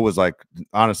 And Joe was like,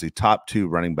 honestly, top 2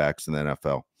 running backs in the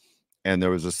NFL. And there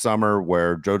was a summer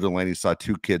where Joe Delaney saw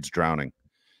 2 kids drowning,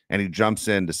 and he jumps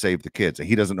in to save the kids, and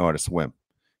he doesn't know how to swim.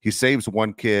 He saves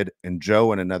one kid, and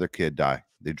Joe and another kid die.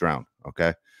 They drown.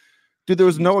 Okay. Dude, there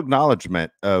was no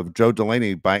acknowledgement of Joe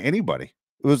Delaney by anybody.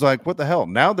 It was like, what the hell?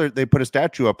 Now they put a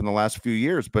statue up in the last few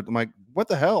years, but I'm like, what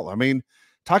the hell? I mean,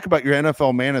 talk about your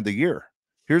NFL man of the year.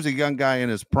 Here's a young guy in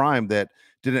his prime that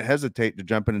didn't hesitate to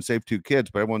jump in and save 2 kids,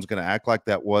 but everyone's going to act like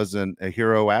that wasn't a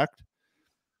hero act.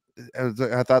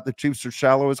 I thought the Chiefs are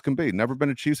shallow as can be. Never been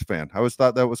a Chiefs fan. I always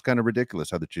thought that was kind of ridiculous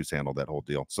how the Chiefs handled that whole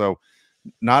deal. So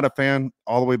not a fan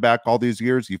all the way back all these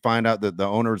years. You find out that the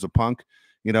owner is a punk.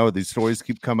 These stories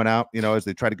keep coming out, as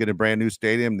they try to get a brand new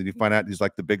stadium. Then you find out he's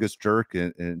like the biggest jerk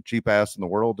and cheap ass in the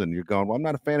world. And you're going, well, I'm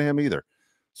not a fan of him either.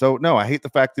 So, no, I hate the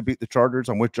fact they beat the Chargers.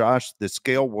 I'm with Josh. The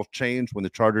scale will change when the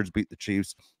Chargers beat the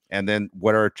Chiefs. And then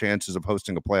what are our chances of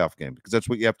hosting a playoff game? Because that's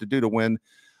what you have to do to win,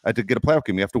 to get a playoff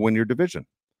game. You have to win your division.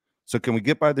 So can we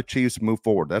get by the Chiefs, move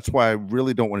forward? That's why I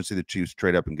really don't want to see the Chiefs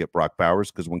trade up and get Brock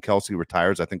Bowers, because when Kelsey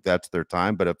retires, I think that's their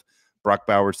time. But if Brock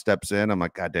Bowers steps in, I'm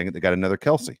like, God dang it, they got another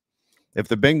Kelsey. If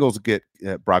the Bengals get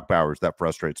Brock Bowers, that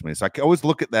frustrates me. So I can always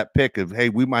look at that pick of, hey,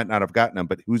 we might not have gotten him,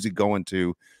 but who's he going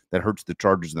to that hurts the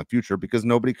Chargers in the future? Because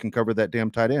nobody can cover that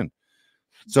damn tight end.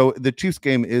 So the Chiefs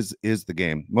game is the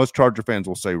game. Most Charger fans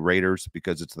will say Raiders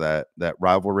because it's that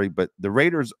rivalry, but the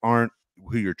Raiders aren't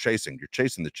who you're chasing. You're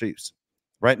chasing the Chiefs.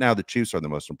 Right now, the Chiefs are the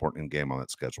most important game on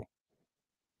that schedule.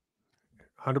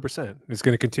 100%. It's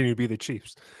going to continue to be the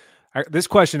Chiefs. This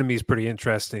question to me is pretty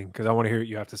interesting because I want to hear what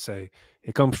you have to say.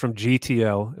 It comes from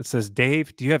GTL. It says,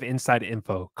 Dave, do you have inside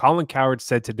info? Colin Cowherd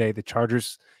said today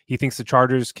he thinks the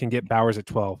Chargers can get Bowers at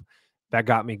 12. That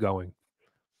got me going.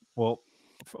 Well,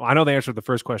 I know the answer to the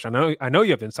first question. I know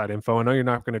you have inside info. I know you're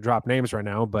not going to drop names right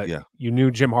now, but you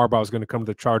knew Jim Harbaugh was going to come to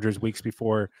the Chargers weeks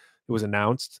before it was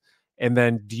announced. And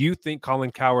then do you think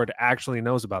Colin Cowherd actually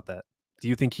knows about that? Do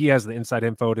you think he has the inside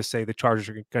info to say the Chargers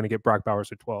are going to get Brock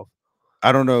Bowers at 12?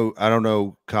 I don't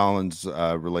know Colin's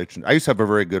relation. I used to have a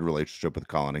very good relationship with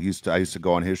Colin. I used to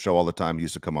go on his show all the time. He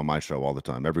used to come on my show all the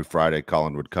time. Every Friday,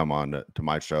 Colin would come on to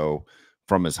my show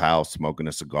from his house, smoking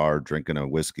a cigar, drinking a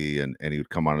whiskey, and he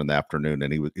would come on in the afternoon,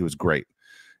 and he was great.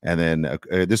 And then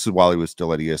this is while he was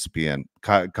still at ESPN.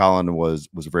 Colin was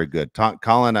very good.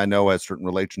 Colin, I know, has certain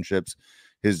relationships.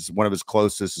 One of his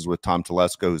closest is with Tom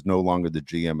Telesco, who's no longer the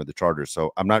GM of the Chargers.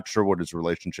 So I'm not sure what his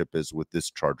relationship is with this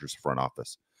Chargers front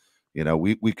office.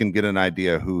 We can get an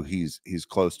idea who he's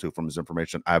close to from his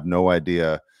information. I have no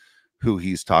idea who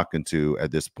he's talking to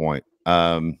at this point.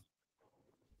 No,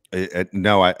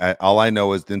 all I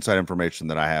know is the inside information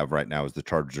that I have right now is the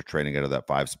Chargers are trading out of that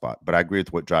 5 spot. But I agree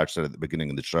with what Josh said at the beginning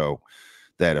of the show,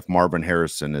 that if Marvin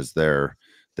Harrison is there,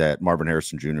 that Marvin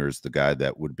Harrison Jr. is the guy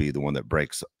that would be the one that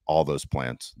breaks all those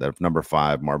plans. That if number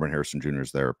 5, Marvin Harrison Jr.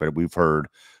 is there. But we've heard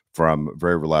from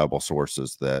very reliable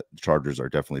sources that the Chargers are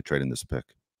definitely trading this pick.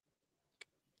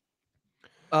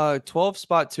 12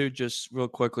 spot 2, just real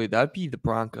quickly, that'd be the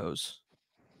Broncos.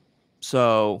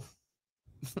 So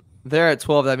they're at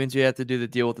 12. That means you have to do the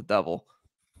deal with the devil.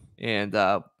 And,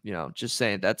 just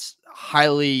saying that's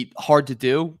highly hard to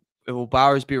do. Will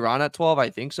Bowers be around at 12? I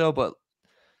think so, but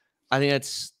I think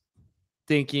that's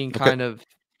thinking kind of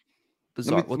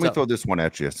bizarre. Let me throw this one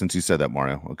at you since you said that,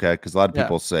 Mario. Okay. Because a lot of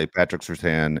people say Patrick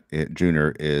Surtain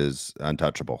Jr. is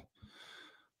untouchable.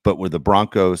 But would the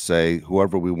Broncos say,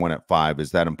 whoever we want at 5,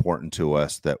 is that important to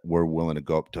us that we're willing to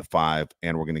go up to 5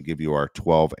 and we're going to give you our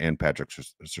 12 and Patrick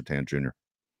Surtain Jr.?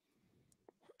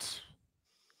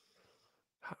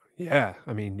 Yeah.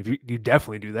 I mean, if you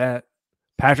definitely do that.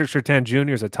 Patrick Surtain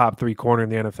Jr. is a top 3 corner in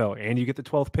the NFL, and you get the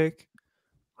 12th pick?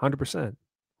 100%.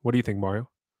 What do you think, Mario?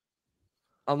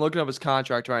 I'm looking up his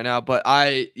contract right now, but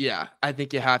I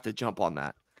think you have to jump on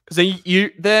that. Because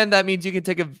then that means you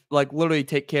can literally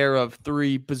take care of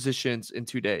 3 positions in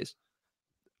 2 days.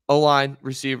 O-line,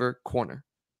 receiver, corner.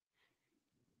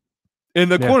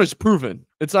 And the corner's proven.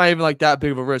 It's not even like that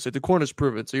big of a risk. The corner's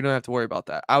proven, so you don't have to worry about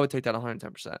that. I would take that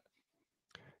 110%.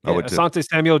 Yeah, Asante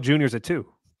Samuel Jr. is a 2.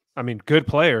 I mean, good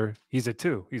player. He's a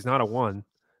 2. He's not a 1.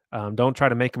 Don't try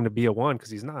to make him to be a 1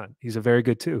 because he's not. He's a very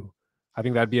good 2. I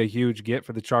think that'd be a huge get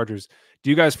for the Chargers. Do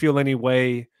you guys feel any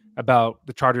way about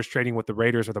the Chargers trading with the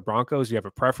Raiders or the Broncos? Do you have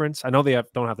a preference? I know they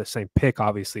don't have the same pick,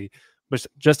 obviously, but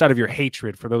just out of your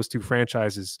hatred for those 2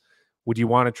 franchises, would you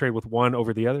want to trade with one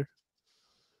over the other?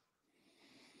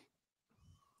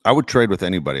 I would trade with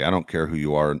anybody. I don't care who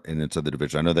you are in inside the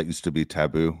division. I know that used to be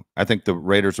taboo. I think the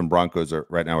Raiders and Broncos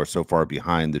right now are so far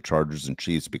behind the Chargers and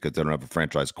Chiefs because they don't have a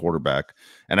franchise quarterback.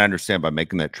 And I understand by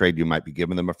making that trade, you might be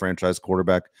giving them a franchise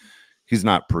quarterback. He's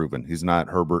not proven. He's not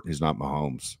Herbert. He's not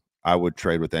Mahomes. I would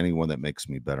trade with anyone that makes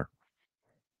me better.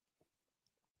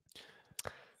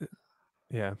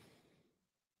 Yeah.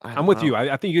 I'm with you.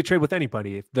 I think you trade with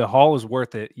anybody. If the haul is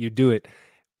worth it, you do it.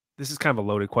 This is kind of a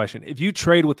loaded question. If you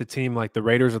trade with a team like the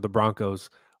Raiders or the Broncos,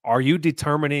 are you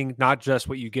determining not just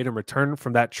what you get in return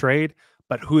from that trade,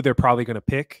 but who they're probably going to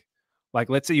pick? Like,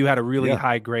 let's say you had a really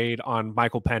high grade on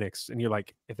Michael Penix, and you're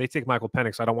like, if they take Michael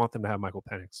Penix, I don't want them to have Michael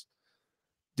Penix.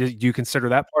 Do you consider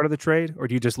that part of the trade, or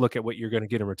do you just look at what you're going to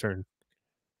get in return?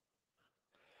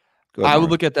 Go ahead, I would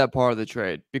Mario. look at that part of the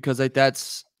trade because then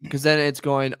it's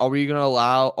going, are we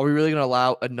really gonna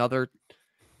allow another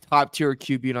top tier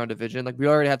QB in our division? Like we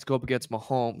already have to go up against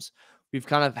Mahomes. We've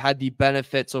kind of had the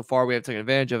benefit so far, we have taken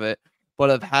advantage of it, but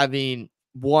of having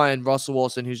one Russell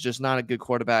Wilson who's just not a good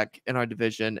quarterback in our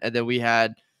division, and then we're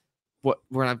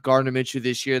gonna have Gardner Minshew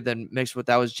this year. Then mixed with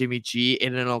that was Jimmy G,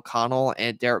 Aiden O'Connell,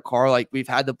 and Derek Carr. Like we've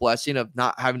had the blessing of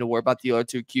not having to worry about the other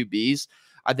two QBs.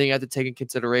 I think you have to take in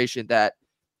consideration that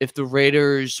if the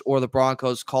Raiders or the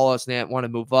Broncos call us and they want to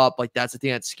move up, like that's the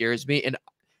thing that scares me. And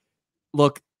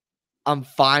look, I'm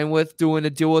fine with doing a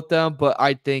deal with them, but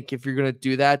I think if you're gonna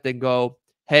do that, then go,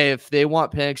 hey, if they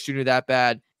want Penix Jr. that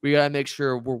bad, we gotta make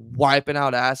sure we're wiping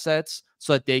out assets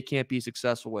so that they can't be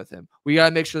successful with him. We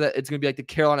gotta make sure that it's gonna be like the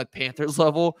Carolina Panthers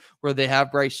level where they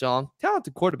have Bryce Young,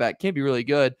 talented quarterback, can't be really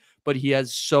good, but he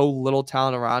has so little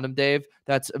talent around him, Dave.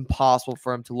 That's impossible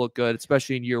for him to look good,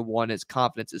 especially in year one. His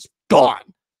confidence is gone.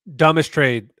 Dumbest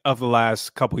trade of the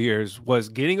last couple years was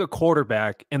getting a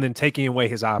quarterback and then taking away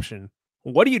his option.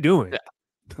 What are you doing? Yeah.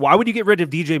 Why would you get rid of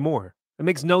DJ Moore? It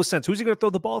makes no sense. Who's he going to throw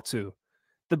the ball to?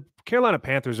 The Carolina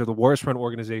Panthers are the worst run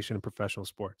organization in professional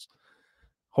sports.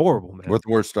 Horrible, man. We're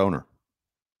the worst owner.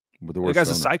 We're the The worst guy's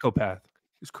a owner. psychopath.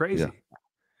 He's crazy.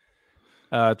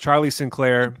 Charlie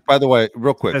Sinclair. By the way,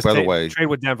 real quick, says by the way, trade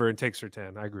with Denver and take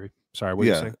Surtain. I agree. Sorry, what are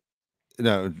you saying?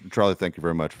 No, Charlie, thank you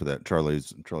very much for that.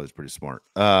 Charlie's pretty smart.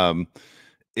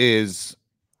 Is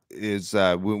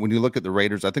when you look at the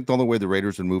Raiders, I think the only way the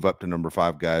Raiders would move up to number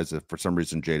 5 guys if for some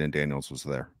reason Jayden Daniels was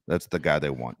there. That's the guy they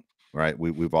want, right?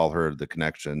 We've all heard the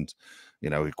connections. You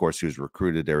know, of course, he was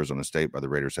recruited to Arizona State by the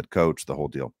Raiders head coach, the whole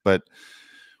deal. But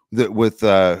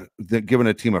giving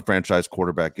a team a franchise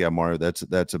quarterback, yeah, Mario,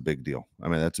 that's a big deal. I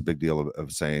mean, that's a big deal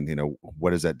of saying, you know,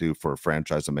 what does that do for a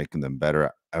franchise and making them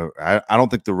better? I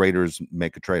don't think the Raiders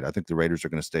make a trade. I think the Raiders are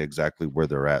going to stay exactly where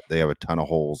they're at. They have a ton of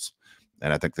holes,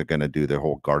 and I think they're going to do their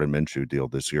whole Gardner Minshew deal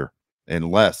this year,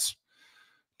 unless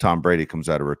Tom Brady comes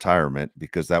out of retirement,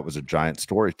 because that was a giant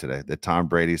story today that Tom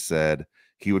Brady said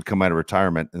he would come out of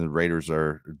retirement, and the Raiders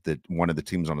are one of the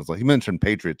teams on his list. He mentioned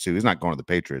Patriots too. He's not going to the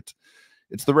Patriots.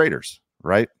 It's the Raiders,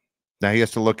 right? Now he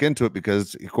has to look into it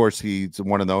because, of course, he's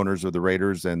one of the owners of the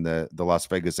Raiders and the Las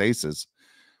Vegas Aces.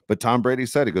 But Tom Brady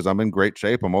said, he goes, I'm in great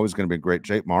shape. I'm always going to be in great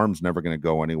shape. My arm's never going to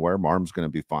go anywhere. My arm's going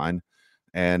to be fine.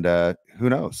 And who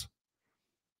knows?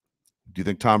 Do you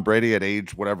think Tom Brady at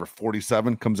age,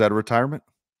 47 comes out of retirement?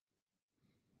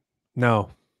 No.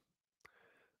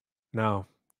 I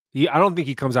don't think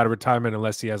he comes out of retirement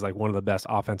unless he has like one of the best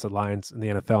offensive lines in the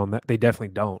NFL, and they definitely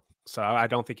don't. So I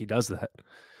don't think he does that.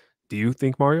 Do you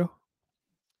think, Mario?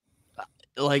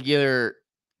 Like either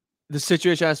the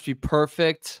situation has to be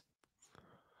perfect.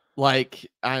 Like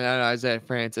I know Isaiah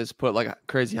Francis put like a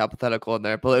crazy hypothetical in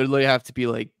there, but it would literally have to be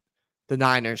like the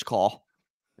Niners call,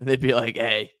 and they'd be like,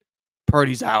 "Hey,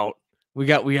 Purdy's out. We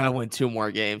got to win 2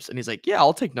 more games," and he's like, "Yeah,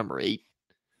 I'll take number 8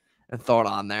 and throw it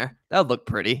on there. That would look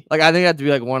pretty." Like I think it had to be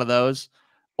like one of those,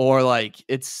 or like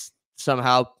it's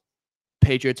somehow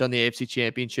Patriots on the AFC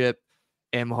Championship,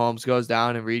 and Mahomes goes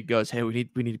down, and Reed goes, "Hey, we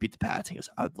need to beat the Pats." He goes,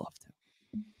 "I'd love to."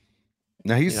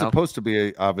 Now he's supposed to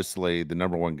be obviously the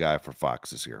number 1 guy for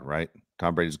Fox this year, right?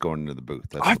 Tom Brady's going into the booth.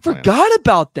 I forgot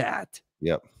about that.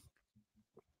 Yep,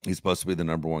 he's supposed to be the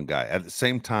number 1 guy. At the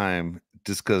same time,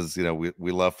 just because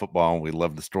we love football and we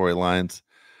love the storylines,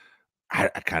 I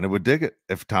kind of would dig it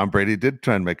if Tom Brady did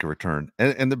try and make a return.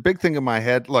 And the big thing in my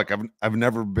head, look, I've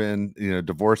never been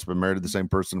divorced, been married to the same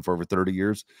person for over 30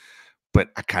 years. But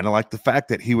I kind of like the fact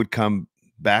that he would come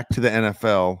back to the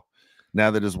NFL now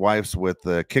that his wife's with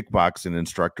the kickboxing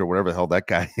instructor, whatever the hell that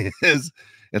guy is,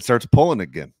 and starts pulling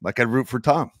again. Like I'd root for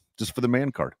Tom just for the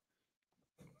man card.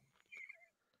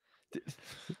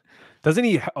 Doesn't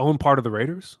he own part of the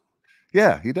Raiders?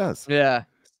 Yeah, he does. Yeah.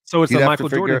 So it's a Michael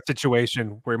Jordan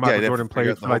situation where Michael Jordan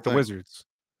played for like the Wizards.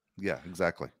 Yeah,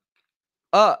 exactly.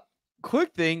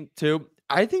 Quick thing too.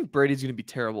 I think Brady's going to be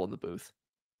terrible in the booth.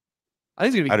 I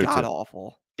think he's going to be god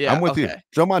awful. Yeah, I'm with you.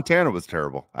 Joe Montana was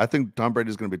terrible. I think Tom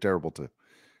Brady's going to be terrible too.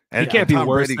 And he can't be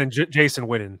worse than Jason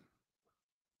Witten.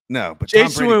 No, but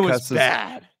Jason Witten was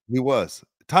bad. He was.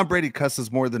 Tom Brady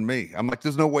cusses more than me. I'm like,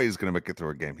 there's no way he's going to make it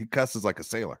through a game. He cusses like a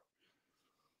sailor.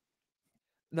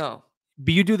 No.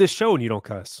 But you do this show and you don't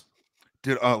cuss.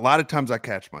 Dude, a lot of times I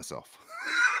catch myself.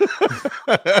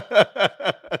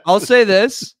 I'll say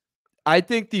this. I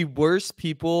think the worst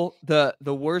people, the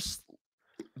worst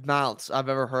mounts I've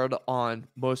ever heard on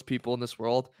most people in this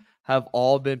world have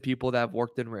all been people that have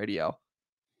worked in radio.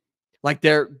 Like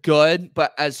they're good,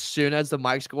 but as soon as the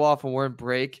mics go off and we're in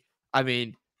break, I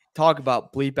mean, talk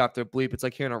about bleep after bleep. It's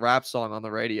like hearing a rap song on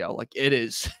the radio. Like it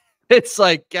is. It's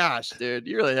like, gosh, dude,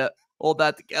 you really hold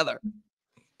that together.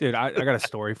 Dude, I got a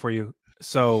story for you.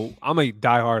 So I'm a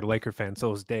diehard Laker fan.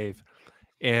 So is Dave.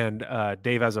 And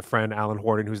Dave has a friend, Alan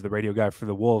Horton, who's the radio guy for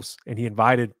the Wolves, and he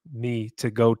invited me to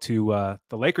go to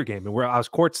the Laker game. And I was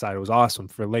courtside. It was awesome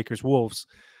for Lakers Wolves.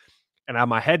 And I have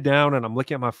my head down, and I'm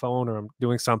looking at my phone, or I'm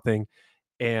doing something,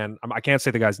 and I can't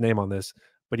say the guy's name on this,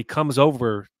 but he comes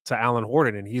over to Alan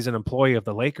Horton, and he's an employee of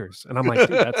the Lakers. And I'm like,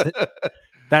 dude, that's it.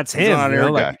 That's He's him. an on-air guy.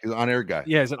 Like, He's an on-air guy.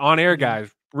 yeah, he's an on-air guy,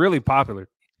 really popular.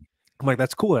 I'm like,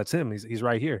 that's cool. That's him. He's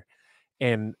right here.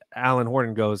 And Alan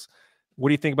Horton goes, what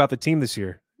do you think about the team this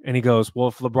year? And he goes, well,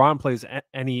 if LeBron plays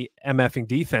any MFing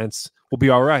defense, we'll be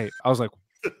all right. I was like,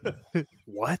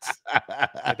 what?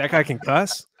 Like, that guy can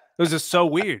cuss? It was just so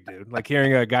weird, dude. Like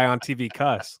hearing a guy on TV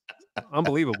cuss.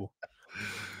 Unbelievable.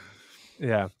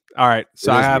 Yeah. All right.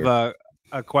 So I have a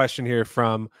question here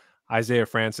from Isaiah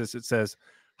Francis. It says,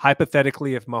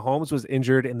 hypothetically, if Mahomes was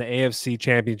injured in the AFC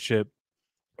Championship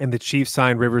and the Chiefs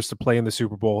signed Rivers to play in the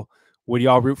Super Bowl, would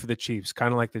y'all root for the Chiefs?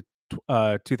 Kind of like the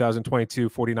 2022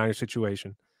 49ers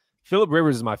situation. Phillip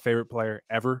Rivers is my favorite player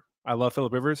ever. I love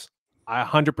Phillip Rivers. I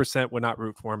 100% would not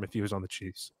root for him if he was on the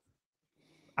Chiefs.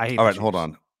 I hate. All right, hold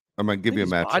on. I'm gonna give you a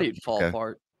match. Body'd fall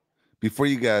apart. Before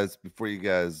you guys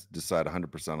decide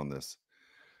 100% on this,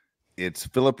 it's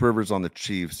Phillip Rivers on the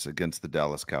Chiefs against the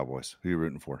Dallas Cowboys. Who are you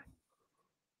rooting for?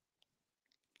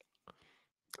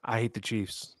 I hate the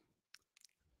Chiefs.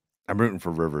 I'm rooting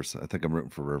for Rivers. I think I'm rooting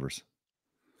for Rivers.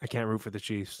 I can't root for the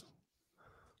Chiefs.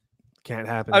 Can't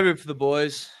happen. I root for the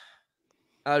boys.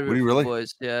 I'd root for really? the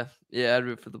boys. Yeah. Yeah, I'd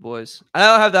root for the boys. I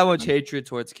don't have that much hatred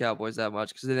towards the Cowboys that much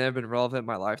because they've never been relevant in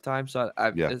my lifetime. So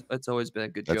it's always been a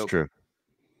good joke. That's true.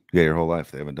 Yeah, your whole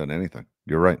life. They haven't done anything.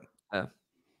 You're right. Yeah.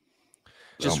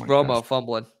 Just Romo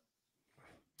fumbling.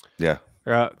 Yeah.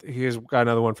 Here's got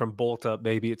another one from Bolt Up,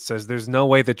 baby. It says, there's no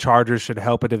way the Chargers should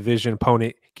help a division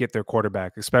opponent get their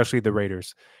quarterback, especially the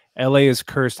Raiders. LA is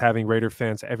cursed having Raider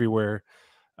fans everywhere.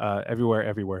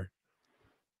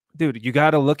 Dude, you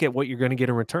got to look at what you're going to get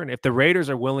in return. If the Raiders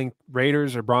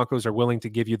or Broncos are willing to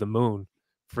give you the moon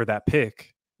for that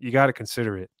pick, you got to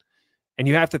consider it. And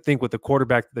you have to think with the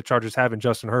quarterback that the Chargers have in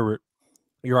Justin Herbert,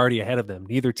 you're already ahead of them.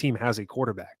 Neither team has a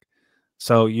quarterback.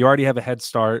 So you already have a head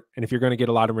start. And if you're going to get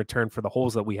a lot in return for the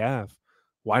holes that we have,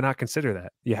 why not consider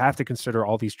that? You have to consider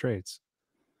all these trades.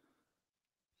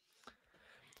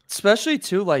 Especially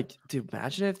too, like, dude,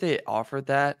 imagine if they offered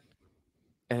that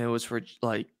and it was for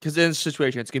like, because in this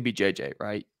situation, it's going to be JJ,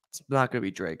 right? It's not going to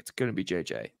be Drake. It's going to be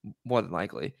JJ, more than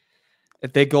likely.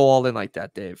 If they go all in like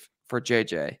that, Dave, for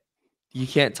JJ, you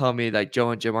can't tell me like Joe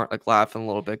and Jim aren't like laughing a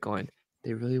little bit going,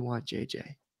 they really want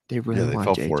JJ. They really want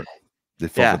JJ. For it. They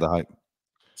fell for the hype.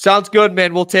 Sounds good,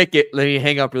 man. We'll take it. Let me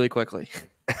hang up really quickly.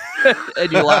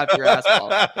 And you laugh your ass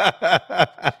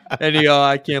off. And you go,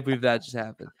 I can't believe that just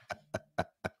happened.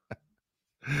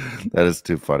 That is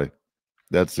too funny.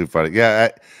 That's too funny. Yeah,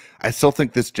 I still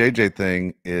think this JJ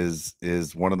thing is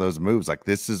one of those moves. Like,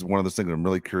 this is one of those things I'm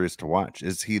really curious to watch.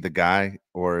 Is he the guy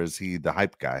or is he the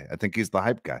hype guy? I think he's the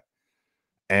hype guy.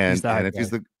 And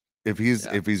if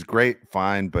he's great,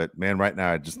 fine. But man, right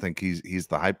now I just think he's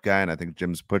the hype guy, and I think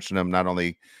Jim's pushing him not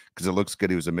only because it looks good.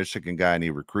 He was a Michigan guy and he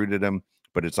recruited him,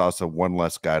 but it's also one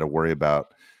less guy to worry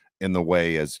about in the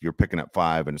way as you're picking up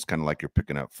 5, and it's kind of like you're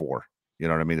picking up 4. You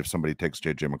know what I mean? If somebody takes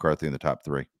JJ McCarthy in the top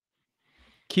 3.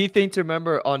 Key thing to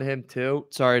remember on him too.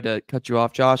 Sorry to cut you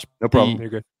off, Josh. No problem. You're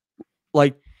good.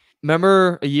 Like,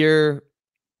 remember a year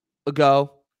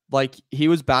ago, like he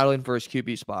was battling for his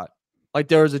QB spot. Like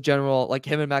there was a general, like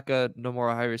him and Mecca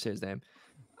Nomura, however you say his name.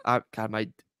 God, my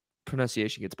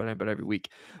pronunciation gets better and better every week.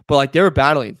 But like they were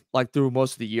battling like through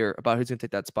most of the year about who's gonna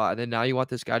take that spot. And then now you want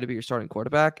this guy to be your starting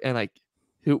quarterback, and like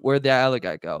where'd that other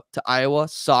guy go? To Iowa,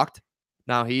 sucked.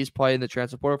 Now he's probably in the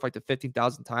transfer portal for like the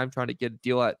 15,000th time trying to get a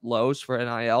deal at Lowe's for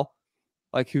NIL.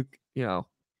 Like who,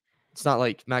 it's not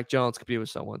like Mac Jones competing with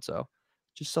someone. So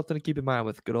just something to keep in mind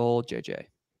with good old JJ.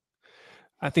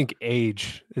 I think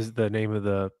Age is the name of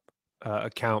the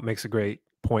account. Makes a great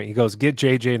point. He goes, get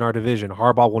JJ in our division.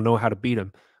 Harbaugh will know how to beat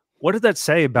him. What does that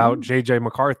say about JJ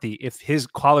McCarthy if his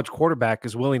college quarterback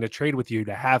is willing to trade with you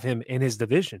to have him in his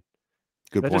division?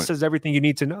 Good that point. Just says everything you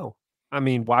need to know. I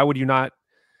mean, why would you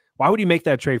make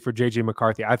that trade for JJ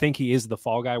McCarthy? I think he is the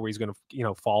fall guy where he's going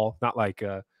to, fall, not like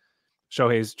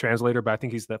Shohei's translator, but I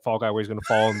think he's that fall guy where he's going to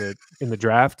fall in the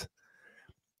draft.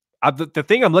 The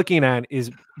thing I'm looking at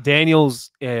is Daniels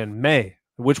and May.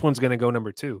 Which one's going to go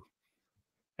number 2?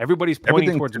 Everybody's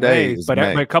pointing towards May, but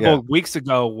a couple of weeks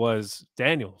ago was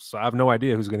Daniels. So I have no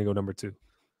idea who's going to go number 2.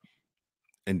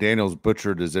 And Daniels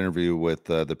butchered his interview with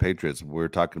the Patriots. We were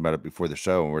talking about it before the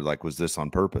show, and we're like, was this on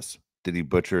purpose? Did he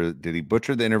butcher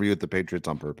the interview with the Patriots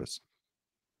on purpose?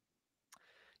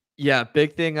 Yeah,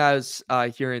 big thing I was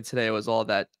hearing today was all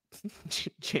that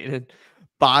Jayden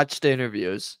botched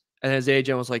interviews, and his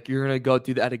agent was like, "You're gonna go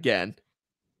do that again."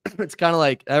 It's kind of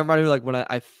like that reminded me like when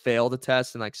I failed a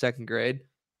test in like second grade.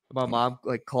 My mom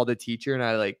like called the teacher and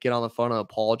I like get on the phone and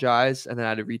apologize, and then I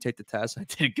had to retake the test. I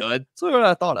did good. So what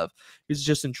I thought of. He was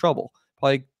just in trouble.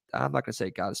 Probably I'm not gonna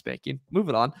say got a spanking.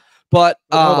 Moving on, but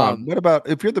But hold on. What about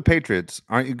if you're the Patriots?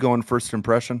 Aren't you going first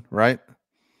impression, right?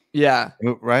 yeah,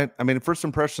 Right. I mean, first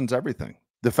impression's everything.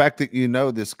 The fact that you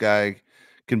know this guy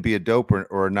can be a dope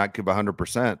or not give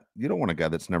 100%, you don't want a guy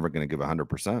that's never going to give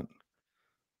 100%.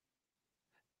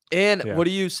 and Yeah. what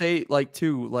do you say like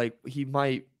too? Like he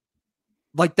might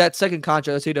like that second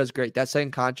contract. Let's say he does great. That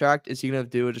second contract is he gonna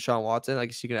do a Deshaun Watson? Like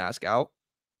is he gonna ask out,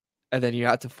 and then you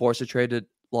have to force a trade to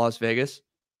Las Vegas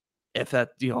if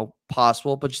that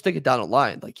possible? But just think it down the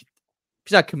line. Like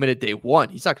he's not committed day one.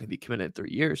 He's not going to be committed in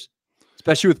 3 years,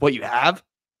 especially with what you have.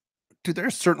 Dude,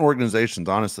 there's certain organizations,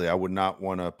 honestly, I would not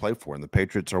want to play for, and the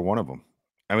Patriots are one of them.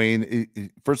 I mean,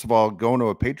 first of all, going to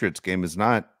a Patriots game is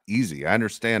not easy. I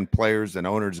understand players and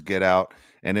owners get out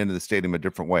and into the stadium a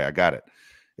different way. I got it.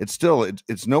 It's still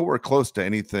it's nowhere close to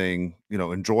anything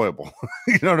enjoyable.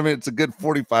 You know what I mean? It's a good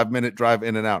 45-minute drive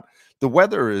in and out. The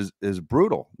weather is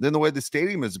brutal. Then the way the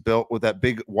stadium is built with that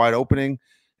big wide opening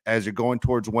as you're going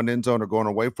towards one end zone or going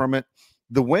away from it,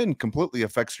 the wind completely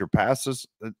affects your passes.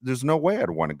 There's no way I'd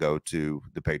want to go to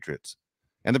the Patriots.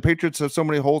 And the Patriots have so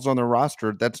many holes on their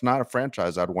roster. That's not a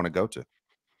franchise I'd want to go to.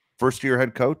 First year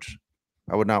head coach,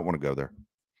 I would not want to go there.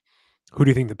 Who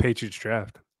do you think the Patriots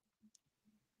draft?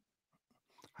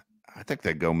 I think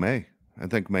they go May. I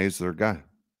think May's their guy.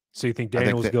 So you think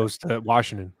Daniels goes to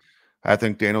Washington? I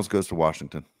think Daniels goes to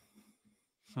Washington.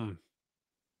 Same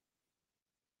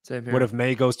here. What if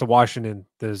May goes to Washington?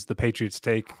 Does the Patriots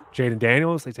take Jayden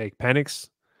Daniels? They take Penix,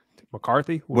 take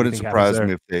McCarthy? Wouldn't surprise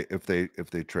me if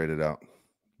they trade it out.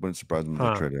 Wouldn't surprise me if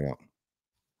they trade it out.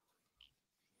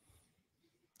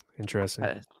 Interesting.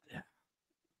 Yeah.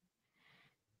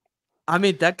 I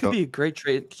mean, that could be a great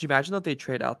trade. Could you imagine if they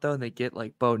trade out though and they get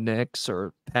like Bo Nix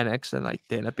or Penix and like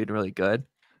they end up being really good?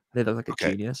 They look like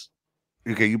a genius.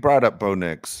 Okay, you brought up Bo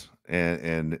Nix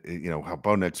and how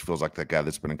Bo Nix feels like that guy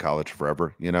that's been in college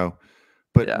forever,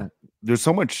 But there's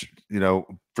so much,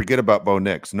 forget about Bo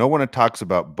Nix. No one talks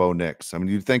about Bo Nix. I mean,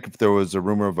 you'd think if there was a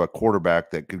rumor of a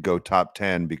quarterback that could go top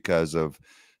 10 because of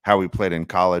how he played in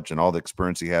college and all the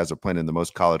experience he has of playing in the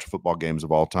most college football games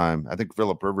of all time. I think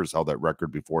Phillip Rivers held that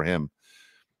record before him.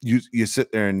 You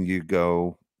sit there and you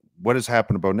go, what has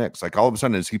happened to Bo Nix? Like all of a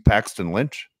sudden, is he Paxton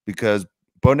Lynch? Because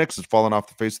Bo Nix has fallen off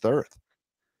the face of the earth.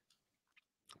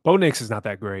 Bo Nix is not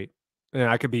that great. And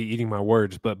I could be eating my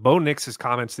words, but Bo Nix's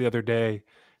comments the other day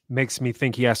makes me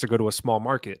think he has to go to a small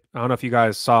market. I don't know if you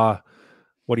guys saw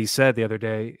what he said the other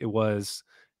day. It was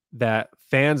that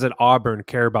fans at Auburn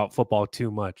care about football too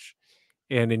much.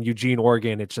 And in Eugene,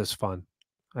 Oregon, it's just fun.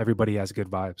 Everybody has good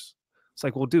vibes. It's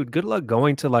like, well, dude, good luck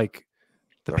going to like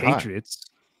the Patriots.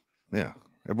 High. Yeah.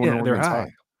 Everyone they're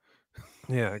high.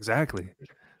 Yeah, exactly.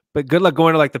 But good luck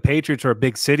going to like the Patriots or a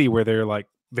big city where they're like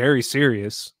very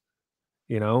serious.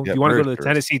 You know, if you want to go to the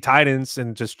Tennessee Titans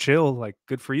and just chill, like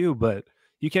good for you. But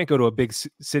you can't go to a big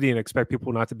city and expect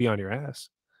people not to be on your ass.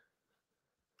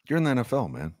 You're in the NFL,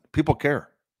 man. People care.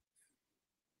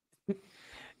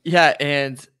 Yeah,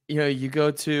 and you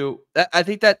go to. I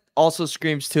think that also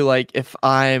screams to like if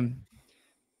I'm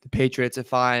the Patriots,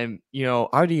 if I'm I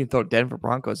already even throw Denver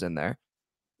Broncos in there.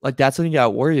 Like that's something you got to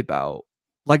worry about.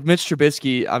 Like Mitch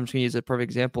Trubisky, I'm just going to use a perfect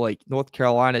example. Like North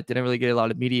Carolina didn't really get a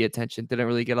lot of media attention, didn't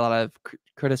really get a lot of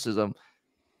criticism.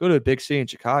 Go to a big city in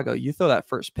Chicago, you throw that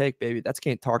first pick, baby. That's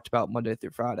getting talked about Monday through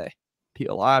Friday.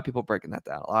 A lot of people breaking that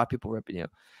down. A lot of people ripping you.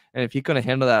 And if you're going to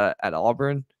handle that at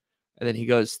Auburn, and then he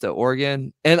goes to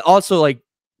Oregon, and also like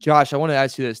Josh, I want to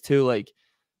ask you this too. Like,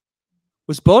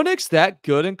 was Bo Nix that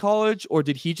good in college, or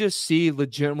did he just see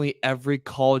legitimately every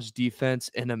college defense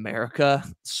in America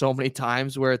so many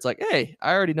times where it's like, hey,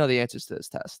 I already know the answers to this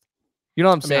test? You know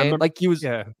what I'm saying? Like he was,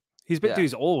 he's been, dude,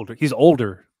 he's old. He's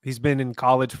older. He's been in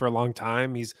college for a long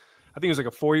time. I think he was like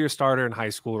a 4-year starter in high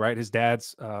school, right? His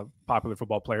dad's a popular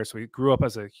football player, so he grew up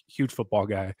as a huge football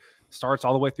guy. Starts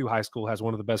all the way through high school, has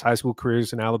one of the best high school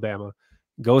careers in Alabama.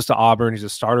 Goes to Auburn. He's a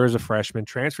starter as a freshman.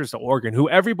 Transfers to Oregon, who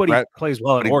everybody plays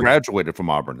well at Oregon. He graduated from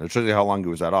Auburn. That shows you how long he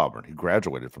was at Auburn. He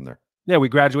graduated from there. Yeah, we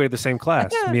graduated the same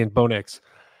class, me and Bo Nix.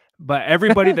 But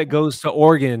everybody that goes to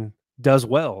Oregon does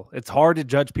well. It's hard to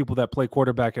judge people that play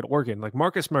quarterback at Oregon. Like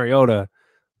Marcus Mariota,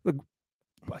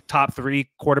 top 3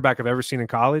 quarterback I've ever seen in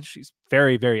college. He's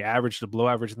very, very average to below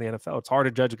average in the NFL. It's hard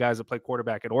to judge guys that play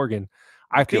quarterback at Oregon.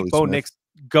 I think Bo Nix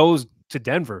goes to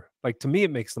Denver. Like, to me,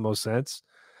 it makes the most sense.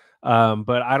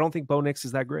 But I don't think Bo Nix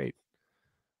is that great.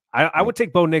 I would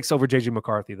take Bo Nix over JJ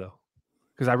McCarthy though,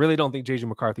 because I really don't think JJ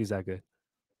McCarthy is that good.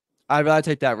 I'd rather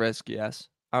take that risk. Yes,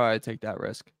 I'd rather take that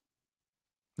risk.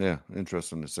 Yeah,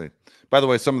 interesting to see. By the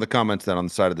way, some of the comments that on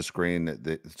the side of the screen,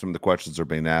 some of the questions are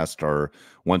being asked are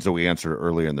ones that we answered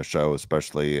earlier in the show,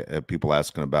 especially people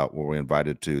asking about were we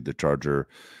invited to the Charger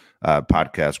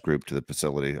podcast group, to the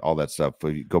facility, all that stuff.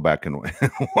 You go back and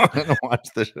watch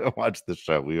the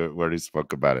show. We already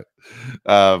spoke about it.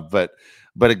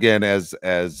 But again, as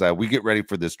we get ready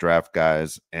for this draft,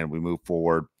 guys, and we move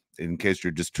forward, in case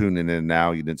you're just tuning in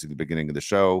now, you didn't see the beginning of the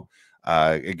show.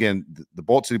 Again, the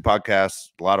Bolt City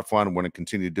podcast, a lot of fun. Want to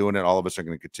continue doing it. All of us are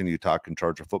going to continue talking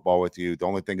Charger football with you. The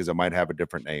only thing is it might have a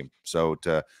different name. So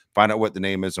to find out what the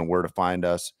name is and where to find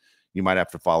us, you might have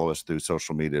to follow us through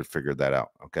social media to figure that out.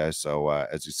 Okay. So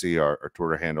as you see our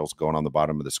Twitter handles going on the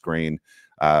bottom of the screen,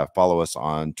 follow us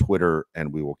on Twitter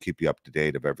and we will keep you up to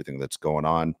date of everything that's going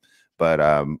on. But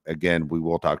again, we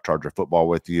will talk Charger football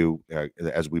with you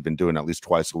as we've been doing at least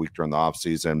twice a week during the off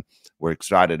season. We're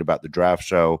excited about the draft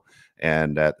show,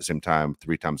 and at the same time,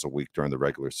 3 times a week during the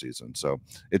regular season. So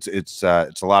it's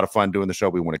a lot of fun doing the show.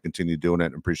 We want to continue doing it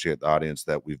and appreciate the audience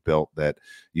that we've built, that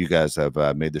you guys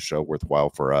have made the show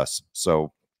worthwhile for us.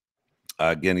 So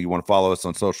again, you want to follow us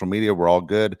on social media, we're all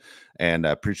good, and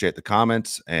appreciate the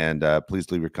comments. And please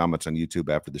leave your comments on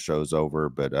YouTube after the show is over.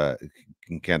 But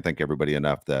can't thank everybody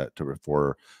enough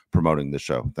for promoting the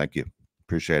show. Thank you.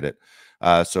 Appreciate it.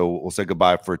 So we'll say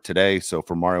goodbye for today. So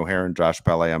for Mario Herron, Josh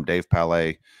Palet, I'm Dave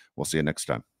Palet. We'll see you next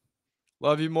time.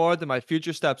 Love you more than my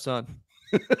future stepson.